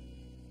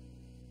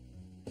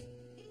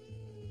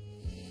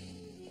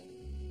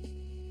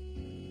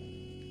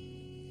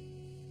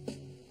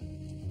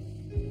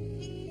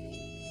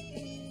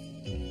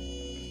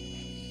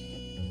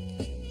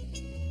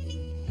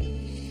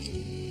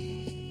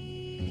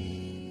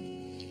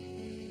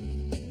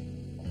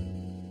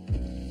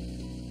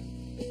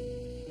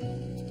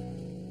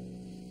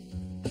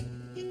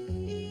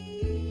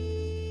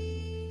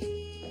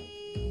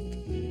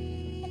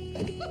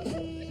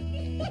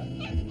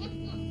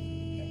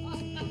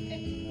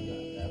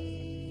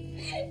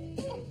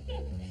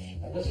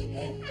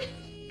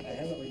 I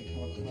haven't really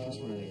come across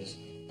one of these.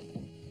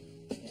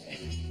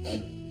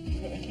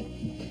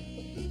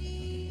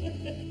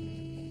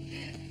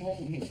 Help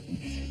me.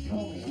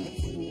 Help me. I'm a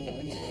fool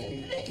anyway.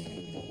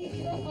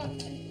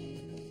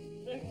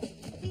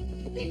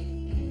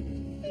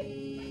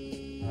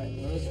 All right,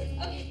 close it.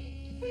 Okay.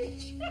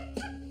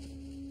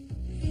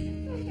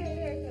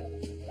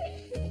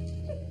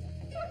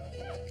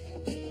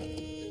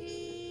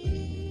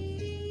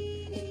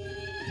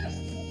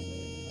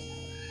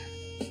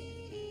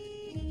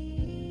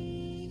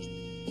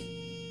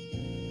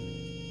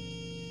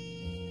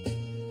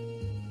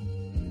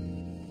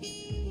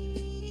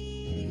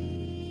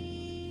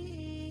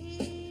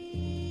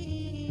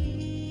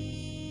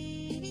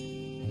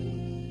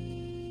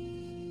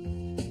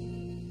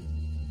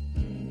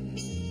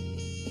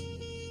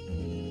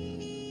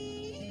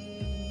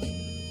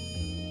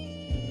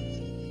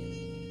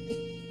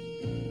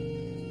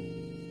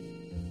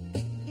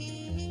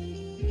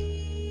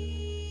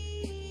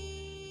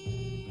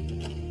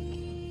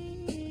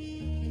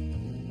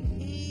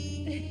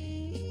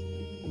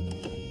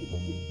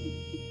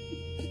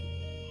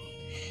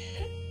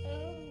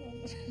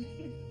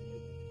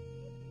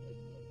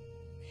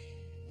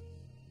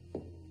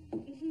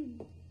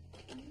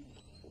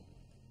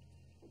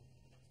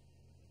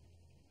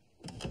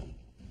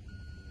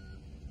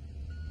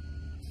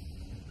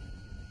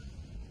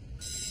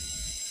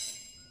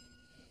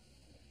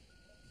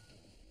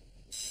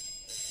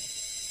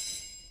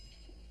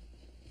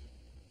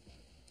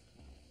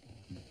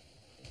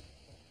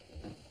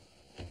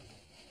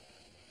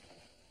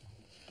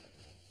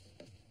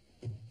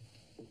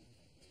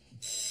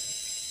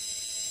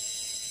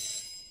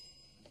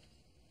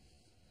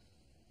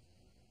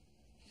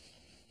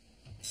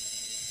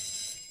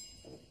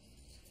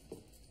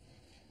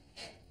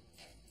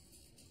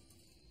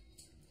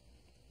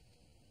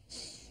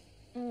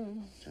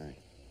 Sorry.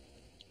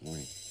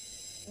 Morning.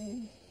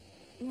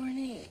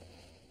 Morning.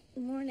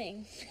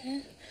 Morning.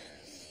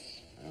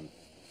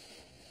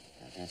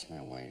 That's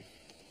my wife.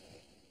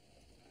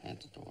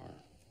 At the door.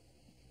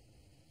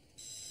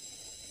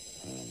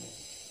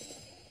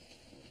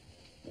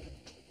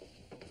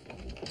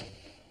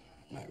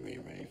 I'm not really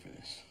ready for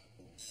this.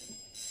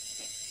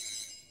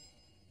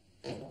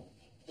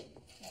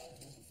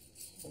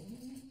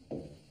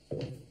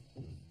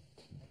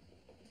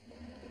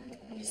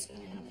 I'm just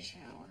gonna have a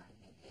shower.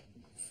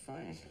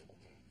 Fine.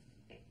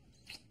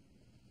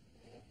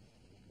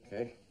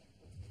 Okay.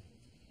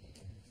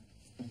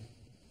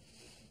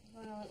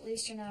 Well, at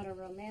least you're not a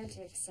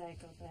romantic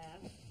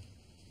psychopath.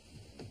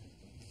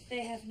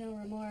 They have no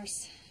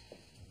remorse.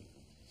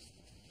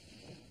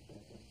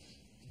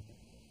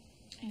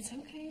 It's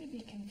okay to be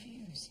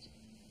confused.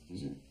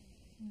 Is it?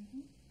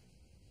 Mm-hmm.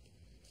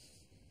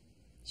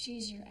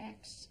 She's your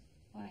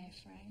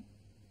ex-wife, right?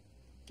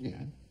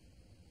 Yeah.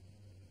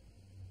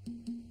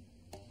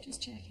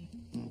 Just checking.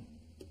 Oh.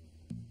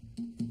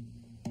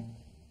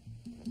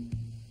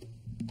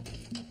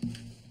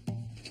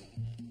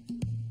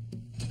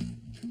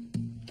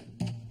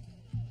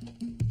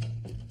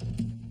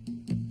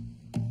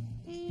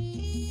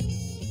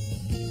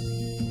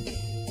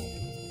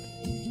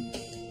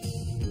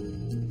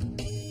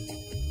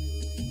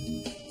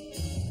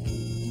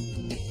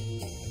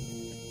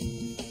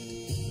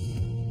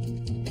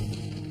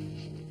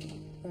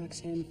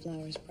 Roxanne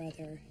Flower's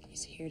brother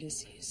is here to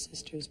see his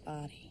sister's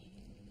body.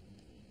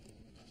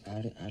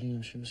 How do you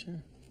know she was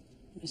here?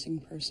 Missing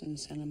person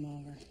sent him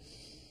over.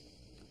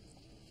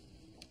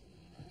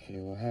 Okay,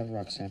 we'll have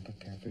Roxanne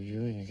prepare for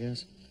viewing, I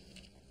guess.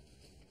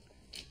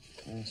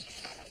 Thanks.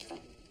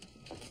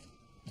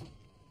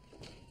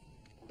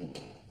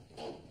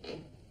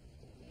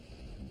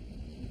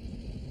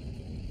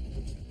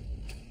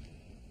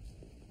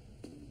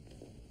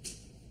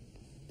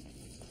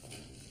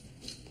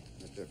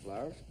 Mr.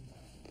 Flowers?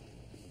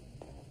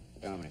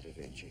 Dominic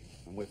Vinci.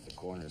 I'm with the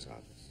coroner's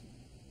office.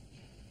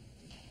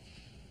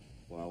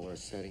 While we're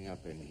setting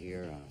up in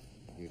here,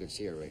 you can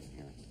see her right in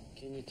here.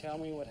 Can you tell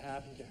me what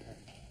happened to her?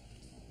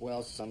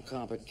 Well, some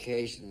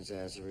complications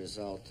as a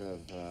result of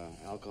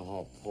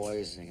alcohol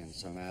poisoning and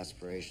some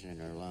aspiration in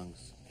her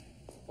lungs.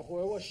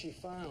 Where was she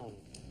found?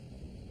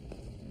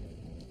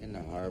 In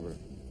the harbor.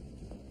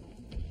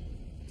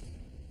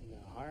 In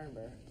the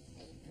harbor?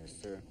 Yes,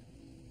 sir.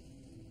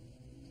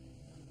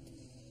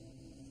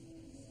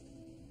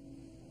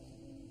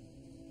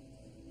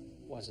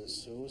 Was it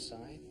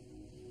suicide?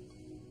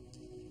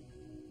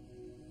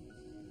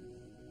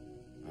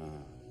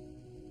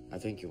 I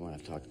think you want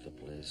to talk to the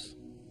police.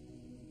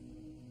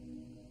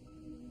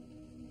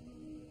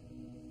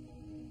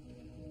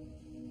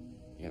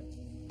 Yep.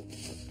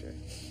 Okay.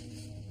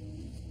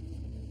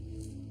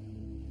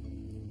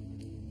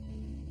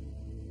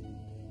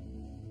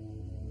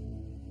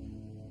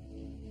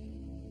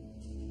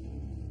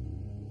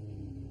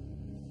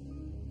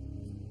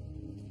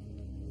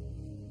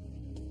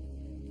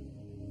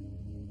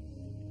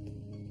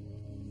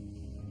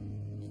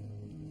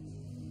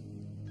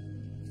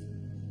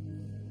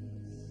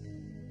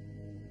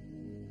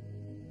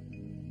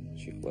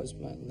 She was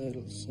my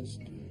little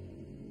sister.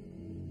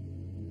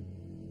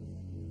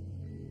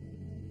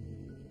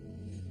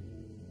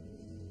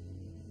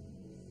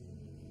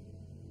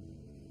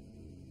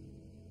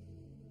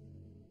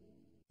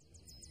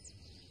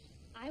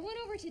 I went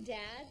over to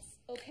Dad's,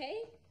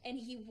 okay? And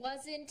he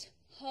wasn't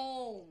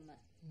home.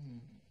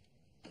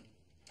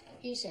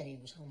 He said he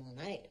was home all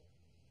night.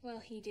 Well,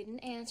 he didn't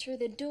answer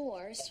the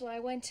door, so I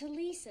went to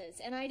Lisa's.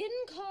 And I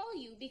didn't call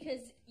you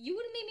because you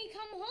would have made me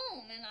come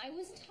home, and I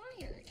was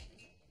tired.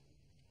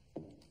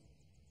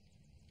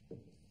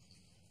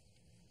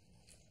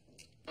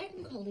 I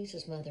can call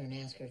Lisa's mother and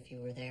ask her if you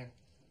were there.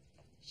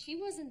 She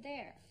wasn't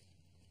there.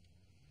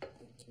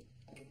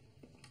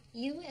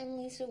 You and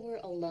Lisa were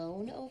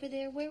alone over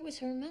there? Where was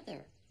her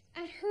mother?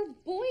 At her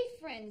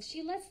boyfriend.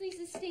 She lets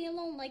Lisa stay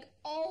alone, like,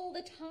 all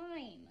the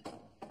time.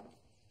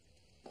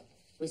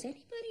 Was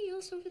anybody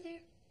else over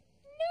there?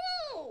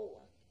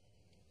 No!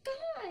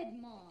 God,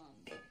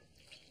 Mom.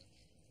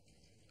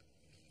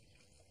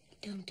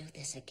 Don't do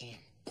this again.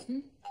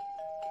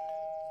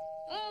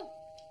 Oh,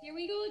 here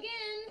we go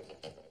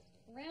again.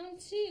 Round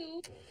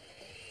 2.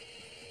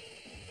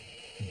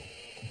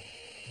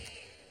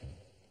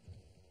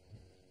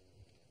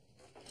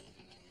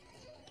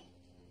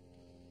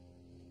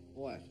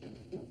 What?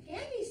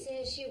 Abby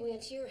says she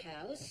went to your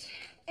house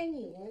and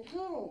you weren't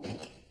home.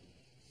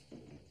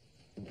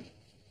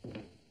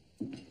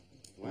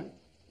 What?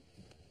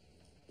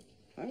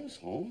 I was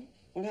home.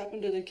 What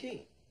happened to the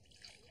key?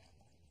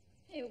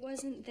 It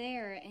wasn't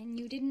there, and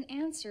you didn't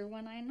answer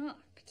when I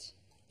knocked.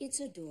 It's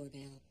a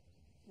doorbell.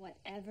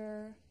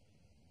 Whatever.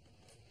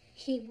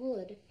 He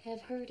would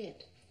have heard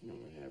it. No,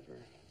 whatever.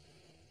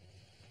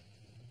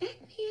 Back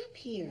me up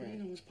here. I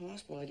know it's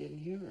possible I didn't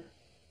hear her.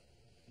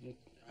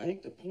 I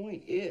think the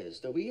point is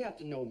that we have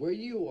to know where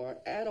you are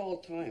at all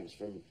times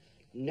from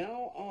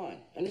now on.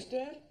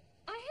 Understand?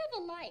 I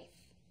have a life.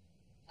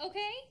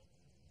 Okay?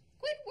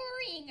 Quit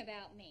worrying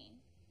about me.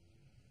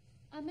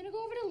 I'm gonna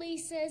go over to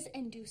Lisa's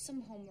and do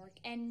some homework,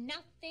 and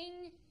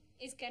nothing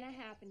is gonna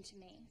happen to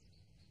me.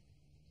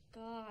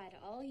 God,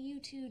 all you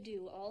two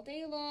do all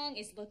day long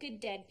is look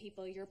at dead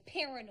people. You're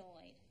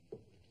paranoid.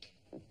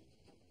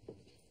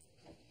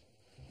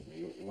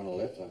 You want a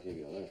lift? I'll give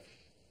you a lift.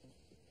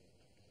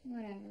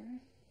 Whatever.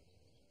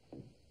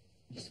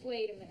 Just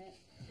wait a minute.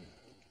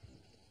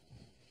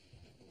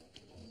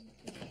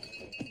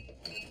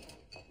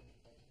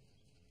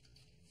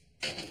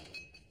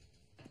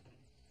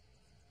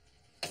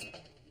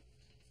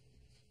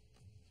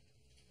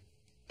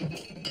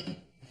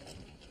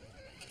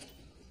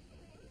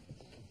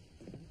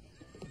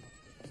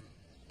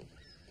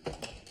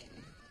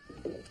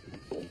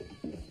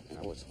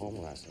 I was home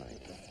last night.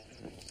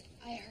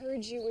 I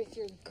heard you with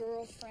your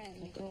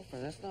girlfriend. My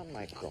girlfriend? That's not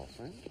my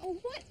girlfriend. Oh,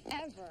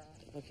 whatever.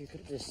 Look, you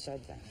could have just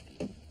said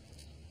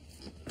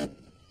that.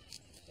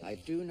 I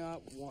do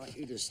not want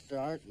you to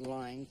start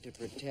lying to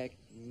protect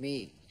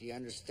me. Do you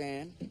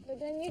understand? But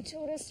then you two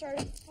would have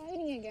started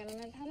fighting again,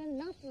 and I've had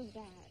enough of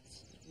that.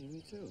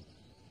 Me too.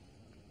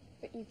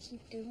 But you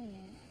keep doing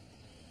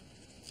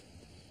it.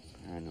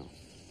 I know.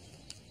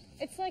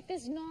 It's like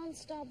this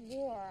non-stop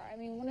war. I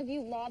mean, one of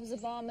you lobs a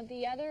bomb at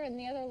the other, and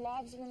the other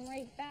lobs one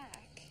right back.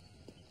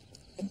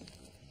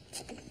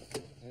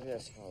 Maybe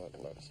that's how it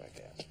looks, I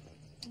guess.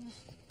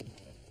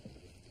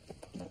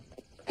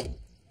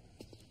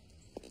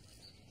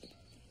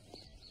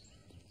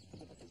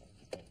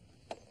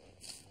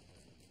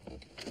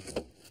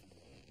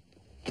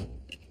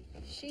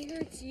 She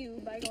hurts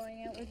you by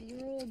going out with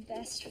your old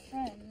best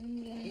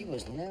friend. He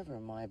was never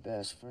my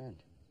best friend.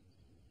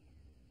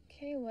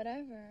 Okay,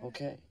 whatever.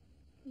 Okay.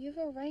 You have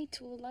a right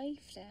to a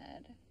life,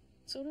 Dad.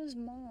 So does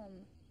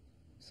Mom.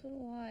 So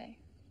do I.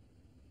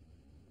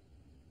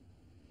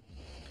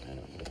 I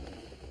know.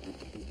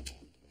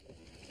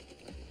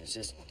 It's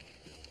just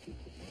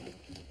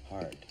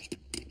hard.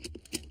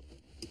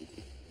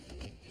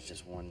 It's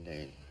just one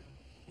day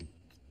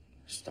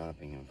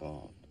stopping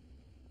involved.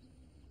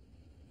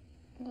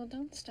 Well,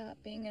 don't stop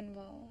being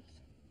involved.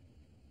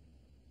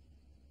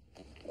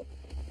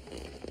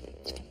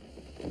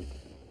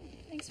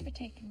 Thanks for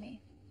taking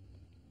me.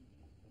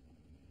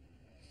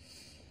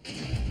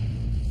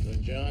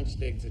 When John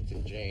sticks it to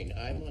Jane,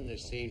 I'm on the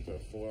scene for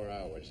 4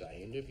 hours. I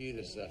interview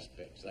the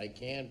suspects. I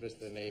canvass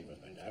the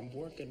neighborhood. I'm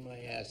working my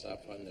ass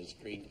off on the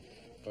street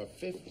for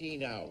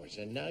 15 hours.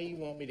 And now you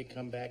want me to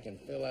come back and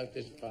fill out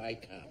this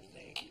Vicomp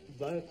thing?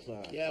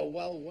 Vicomp? Yeah,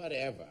 well,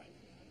 whatever.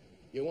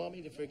 You want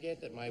me to forget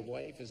that my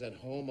wife is at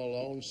home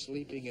alone,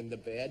 sleeping in the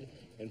bed,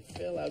 and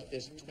fill out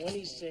this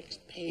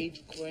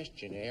 26-page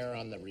questionnaire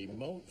on the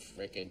remote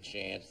frickin'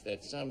 chance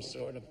that some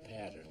sort of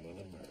pattern will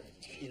emerge?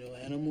 You know,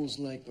 animals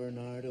like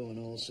Bernardo and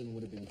Olson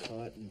would have been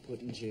caught and put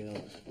in jail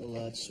a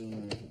lot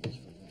sooner.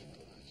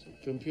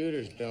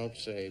 Computers don't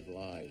save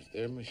lives.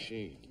 They're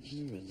machines.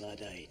 You're a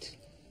Luddite.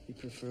 You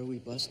prefer we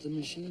bust the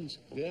machines?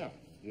 Yeah,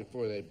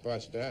 before they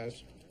bust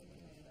us.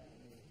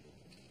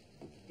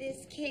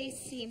 This case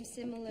seems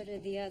similar to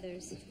the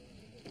others.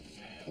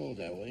 Hold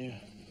that, will you?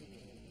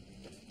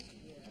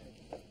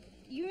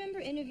 You remember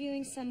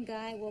interviewing some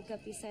guy woke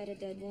up beside a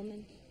dead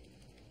woman?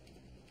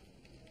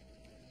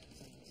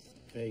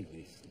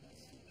 Vaguely.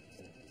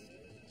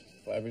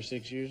 5 or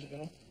 6 years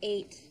ago?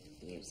 8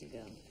 years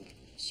ago.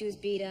 She was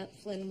beat up.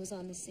 Flynn was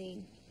on the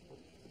scene.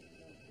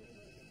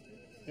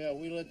 Yeah,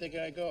 we let the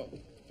guy go.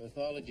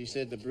 Pathology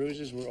said the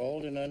bruises were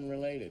old and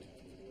unrelated.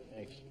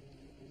 Thanks.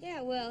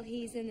 Yeah, well,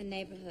 he's in the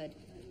neighborhood.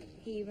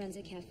 He runs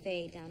a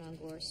cafe down on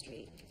Gore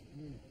Street.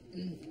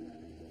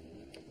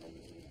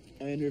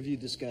 I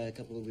interviewed this guy a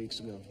couple of weeks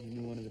ago. He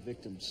knew one of the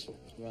victims,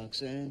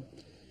 Roxanne.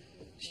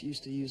 She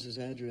used to use his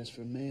address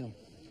for mail.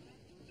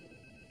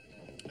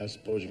 I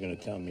suppose you're going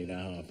to tell me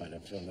now if I'd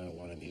have filled out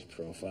one of these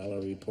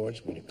profiler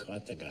reports, we'd have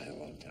caught the guy a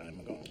long time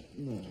ago.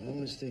 No,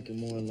 I was thinking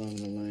more along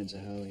the lines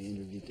of how he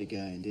interviewed the guy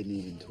and didn't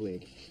even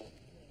twig.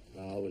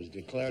 Well, it was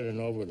declared an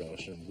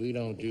overdose, and we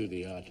don't do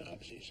the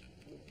autopsies.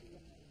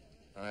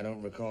 I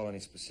don't recall any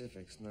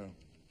specifics, no.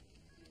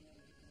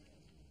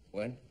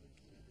 When?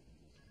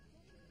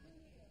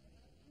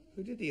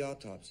 Who did the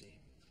autopsy?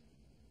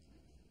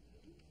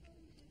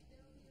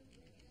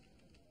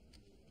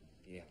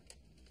 Yeah.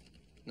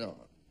 No.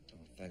 Oh,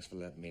 thanks for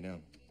letting me know.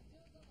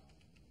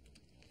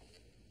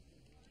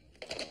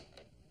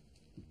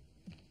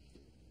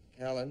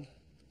 Helen?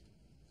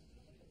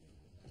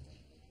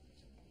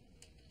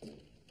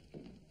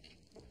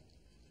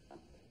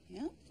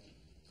 Yeah?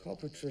 Call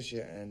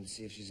Patricia and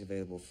see if she's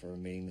available for a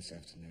meeting this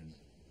afternoon.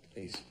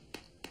 Please.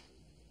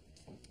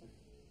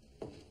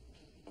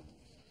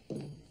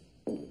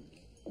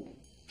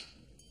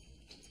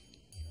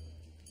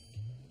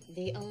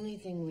 The only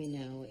thing we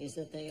know is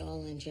that they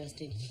all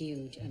ingested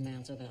huge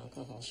amounts of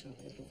alcohol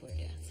shortly before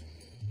death.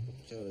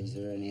 So is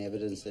there any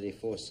evidence that he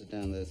forced it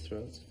down their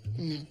throats?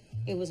 No.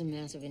 It was a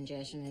massive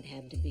ingestion. It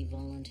had to be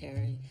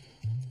voluntary.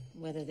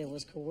 Whether there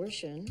was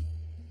coercion,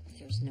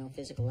 there's no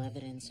physical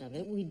evidence of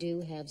it. We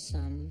do have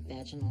some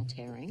vaginal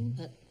tearing,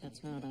 but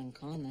that's not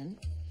uncommon.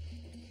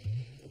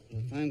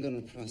 Well, if I'm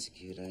going to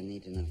prosecute, I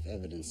need enough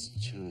evidence to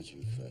charge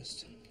him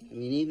first. I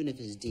mean, even if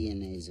his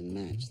DNA is a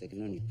match, they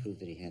can only prove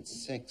that he had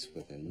sex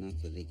with her,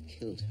 not that he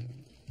killed her.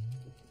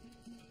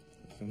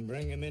 Can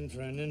bring him in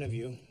for an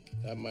interview.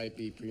 That might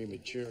be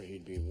premature.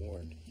 He'd be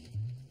warned.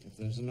 If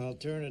there's an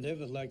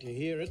alternative, I'd like to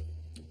hear it.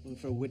 Well,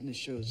 if our witness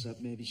shows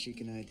up, maybe she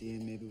can ID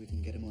him. Maybe we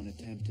can get him on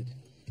attempted.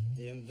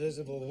 The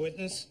invisible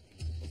witness?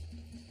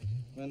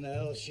 When the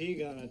hell's she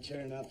gonna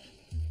turn up?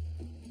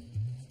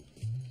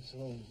 This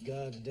whole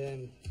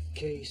goddamn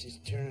case is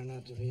turning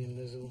out to be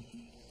invisible.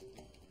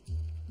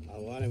 I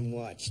want him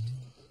watched.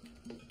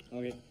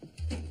 Okay.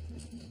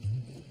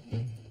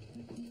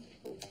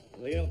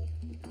 Leo,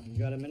 you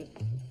got a minute?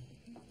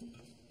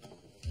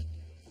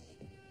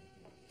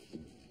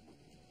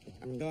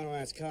 I'm going to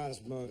ask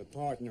Cosmo to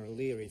partner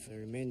Leary for the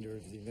remainder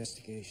of the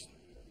investigation.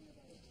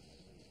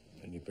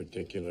 Any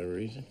particular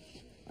reason?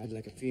 I'd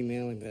like a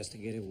female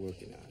investigator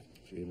working on it.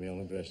 Female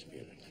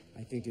investigator.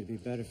 I think it'd be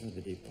better for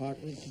the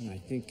department, and I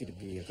think it'd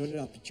be a good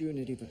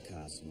opportunity for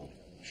Cosmo.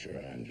 Sure,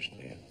 I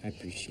understand. I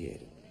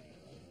appreciate it.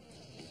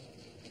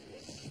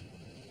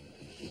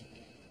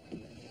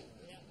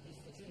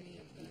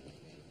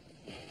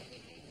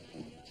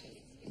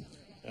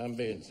 I'm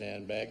being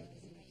sandbagged.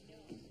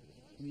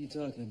 What are you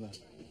talking about?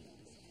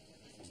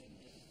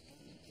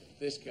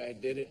 This guy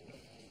did it,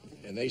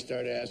 and they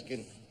start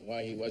asking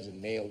why he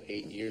wasn't nailed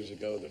 8 years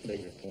ago. The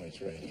finger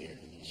point's right here.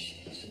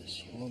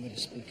 Jesus, you want me to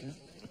speak up?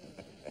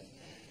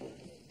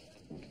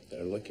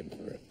 They're looking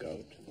for a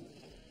goat.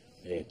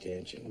 Pay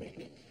attention,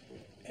 Mick.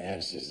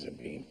 Asses are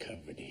being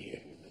covered here.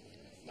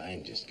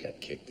 Mine just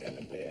got kicked out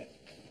of bed.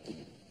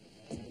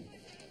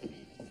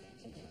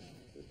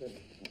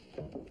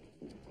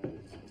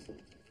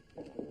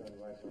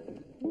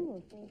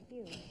 No, thank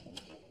you.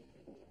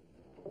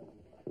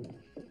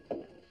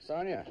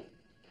 Sonia.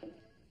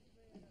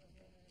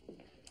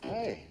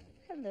 Hey.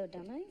 Hello,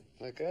 Dummy.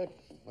 Look good.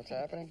 What's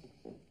happening?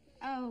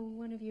 Oh,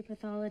 one of your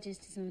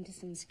pathologists is onto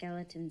some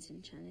skeletons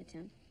in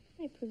Chinatown.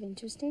 Might prove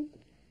interesting.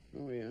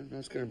 Oh, yeah.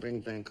 That's going to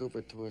bring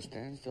Vancouver to a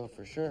standstill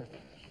for sure.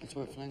 That's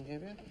what Flynn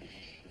gave you?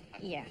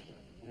 Yeah.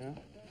 Yeah?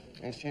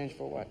 In exchange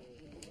for what?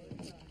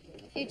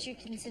 Future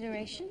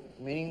consideration?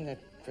 Meaning that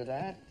for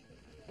that,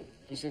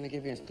 he's going to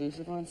give you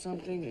exclusive on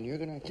something and you're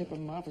going to tip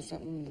him off if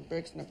something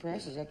breaks in the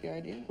press? Is that the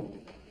idea?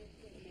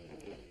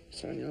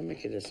 Sonia, I'll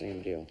make you the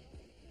same deal.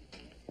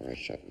 Or I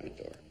shut my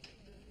door.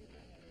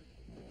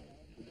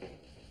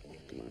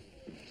 Come on.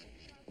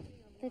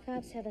 The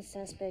cops have a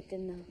suspect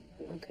in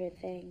the bunker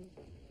thing.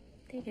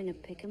 They're gonna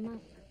pick him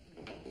up.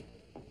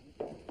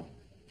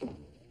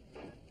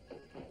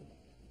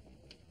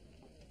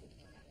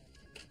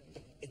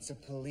 It's a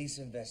police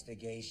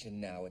investigation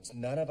now. It's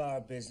none of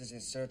our business.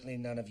 It's certainly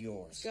none of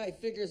yours. This guy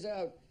figures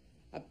out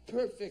a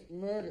perfect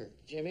murder,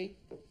 Jimmy.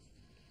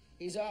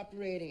 He's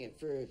operating it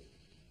for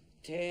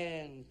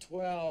 10,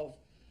 12,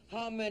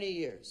 how many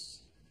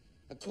years?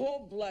 A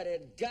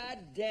cold-blooded,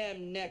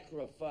 goddamn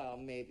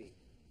necrophile, maybe.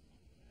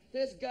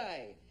 This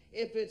guy,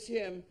 if it's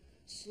him,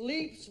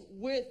 sleeps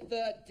with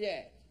the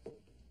dead.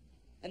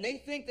 And they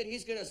think that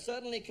he's gonna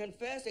suddenly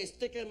confess. They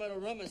stick him in a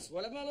room and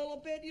sweat him a little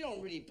bit. You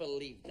don't really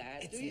believe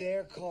that, It's do you?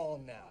 their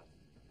call now.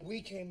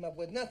 We came up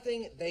with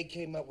nothing. They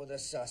came up with a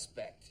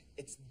suspect.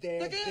 It's their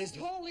The guy business.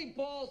 totally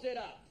balls it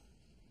up.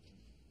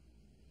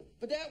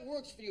 But that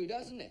works for you,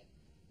 doesn't it?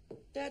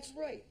 That's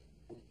right.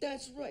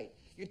 That's right.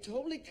 You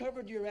totally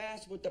covered your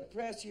ass with the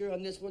press here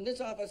on this one.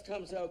 This office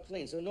comes out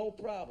clean, so no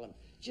problem.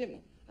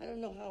 Jimmy, I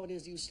don't know how it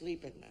is you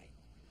sleep at night.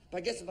 But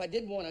I guess if I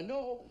did want to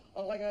know,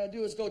 all I gotta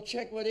do is go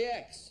check with the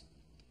ex.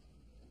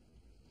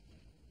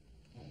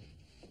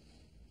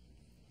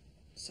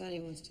 Sonny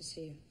wants to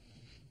see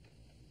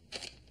you.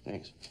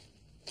 Thanks.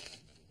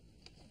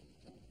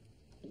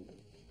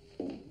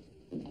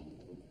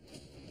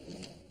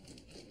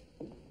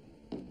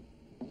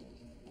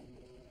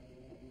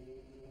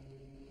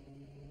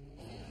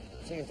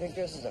 So you think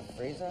this is a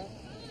freeze-up?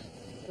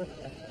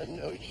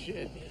 No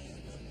shit.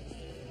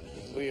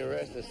 If we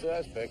arrest a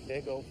suspect,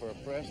 they go for a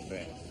press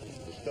ban.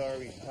 The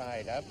story's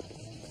tied up.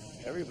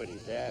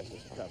 Everybody's ass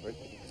is covered.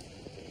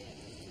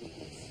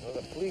 Well,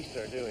 the police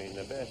are doing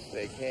the best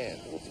they can.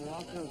 It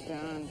all comes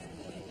down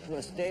to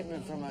a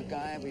statement from a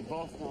guy we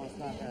both know is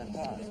not gonna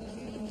talk.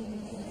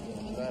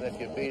 Not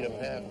if you beat him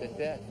half to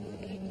death.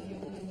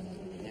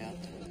 Yeah.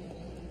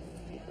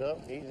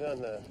 No, he's on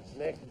the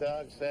next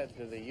dog set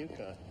to the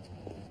Yukon.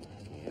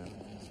 Yeah.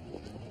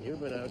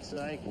 You've been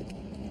outside.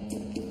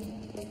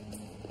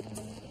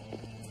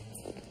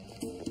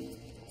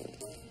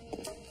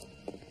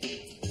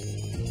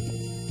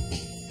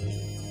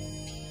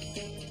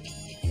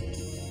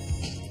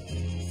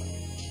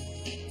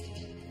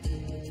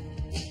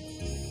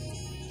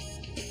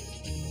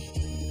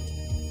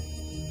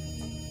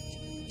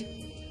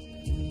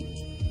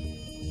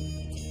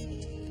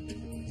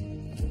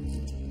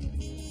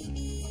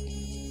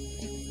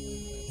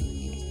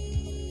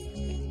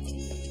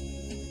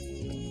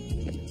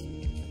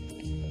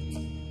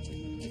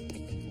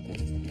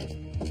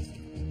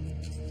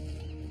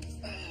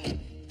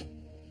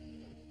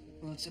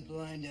 Well, it's a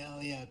blind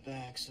alley out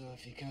back, so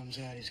if he comes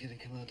out, he's gonna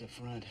come out the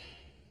front.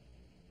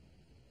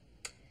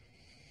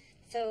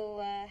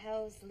 So,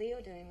 how's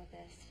Leo doing with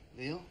this?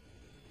 Leo?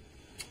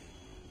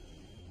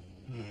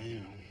 Oh,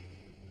 you know.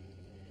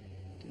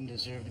 Didn't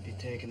deserve to be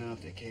taken off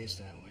the case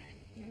that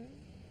way.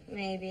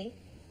 Maybe.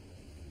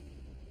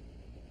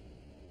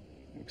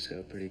 Works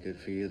out pretty good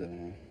for you, though,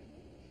 huh?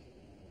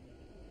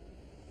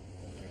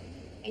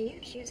 Are you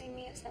accusing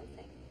me of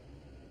something?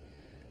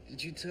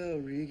 Did you tell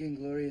Regan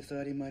Gloria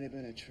thought he might have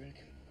been a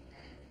trick?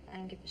 I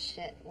don't give a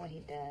shit what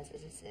he does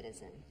as a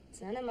citizen.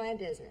 It's none of my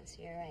business,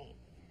 you're right.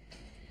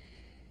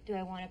 Do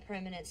I want a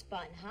permanent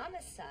spot in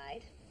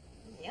homicide?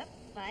 Yep,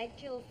 I'd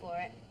kill for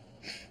it.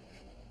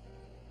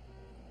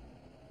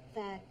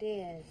 Fact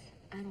is,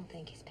 I don't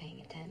think he's paying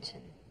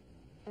attention.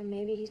 Or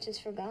maybe he's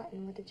just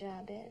forgotten what the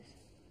job is.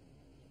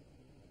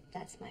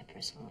 That's my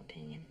personal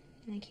opinion,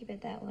 and I keep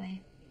it that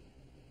way.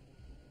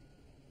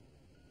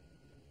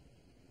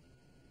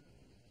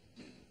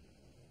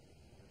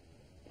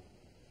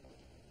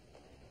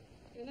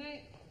 Good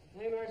night.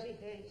 Hey, Marcy.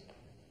 Thanks.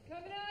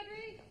 Coming,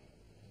 Audrey?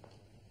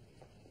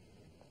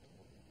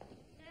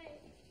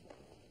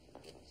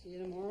 See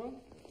you tomorrow.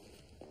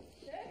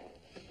 Sure.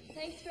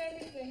 Thanks for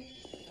everything.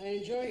 I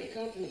enjoy your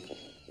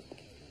company.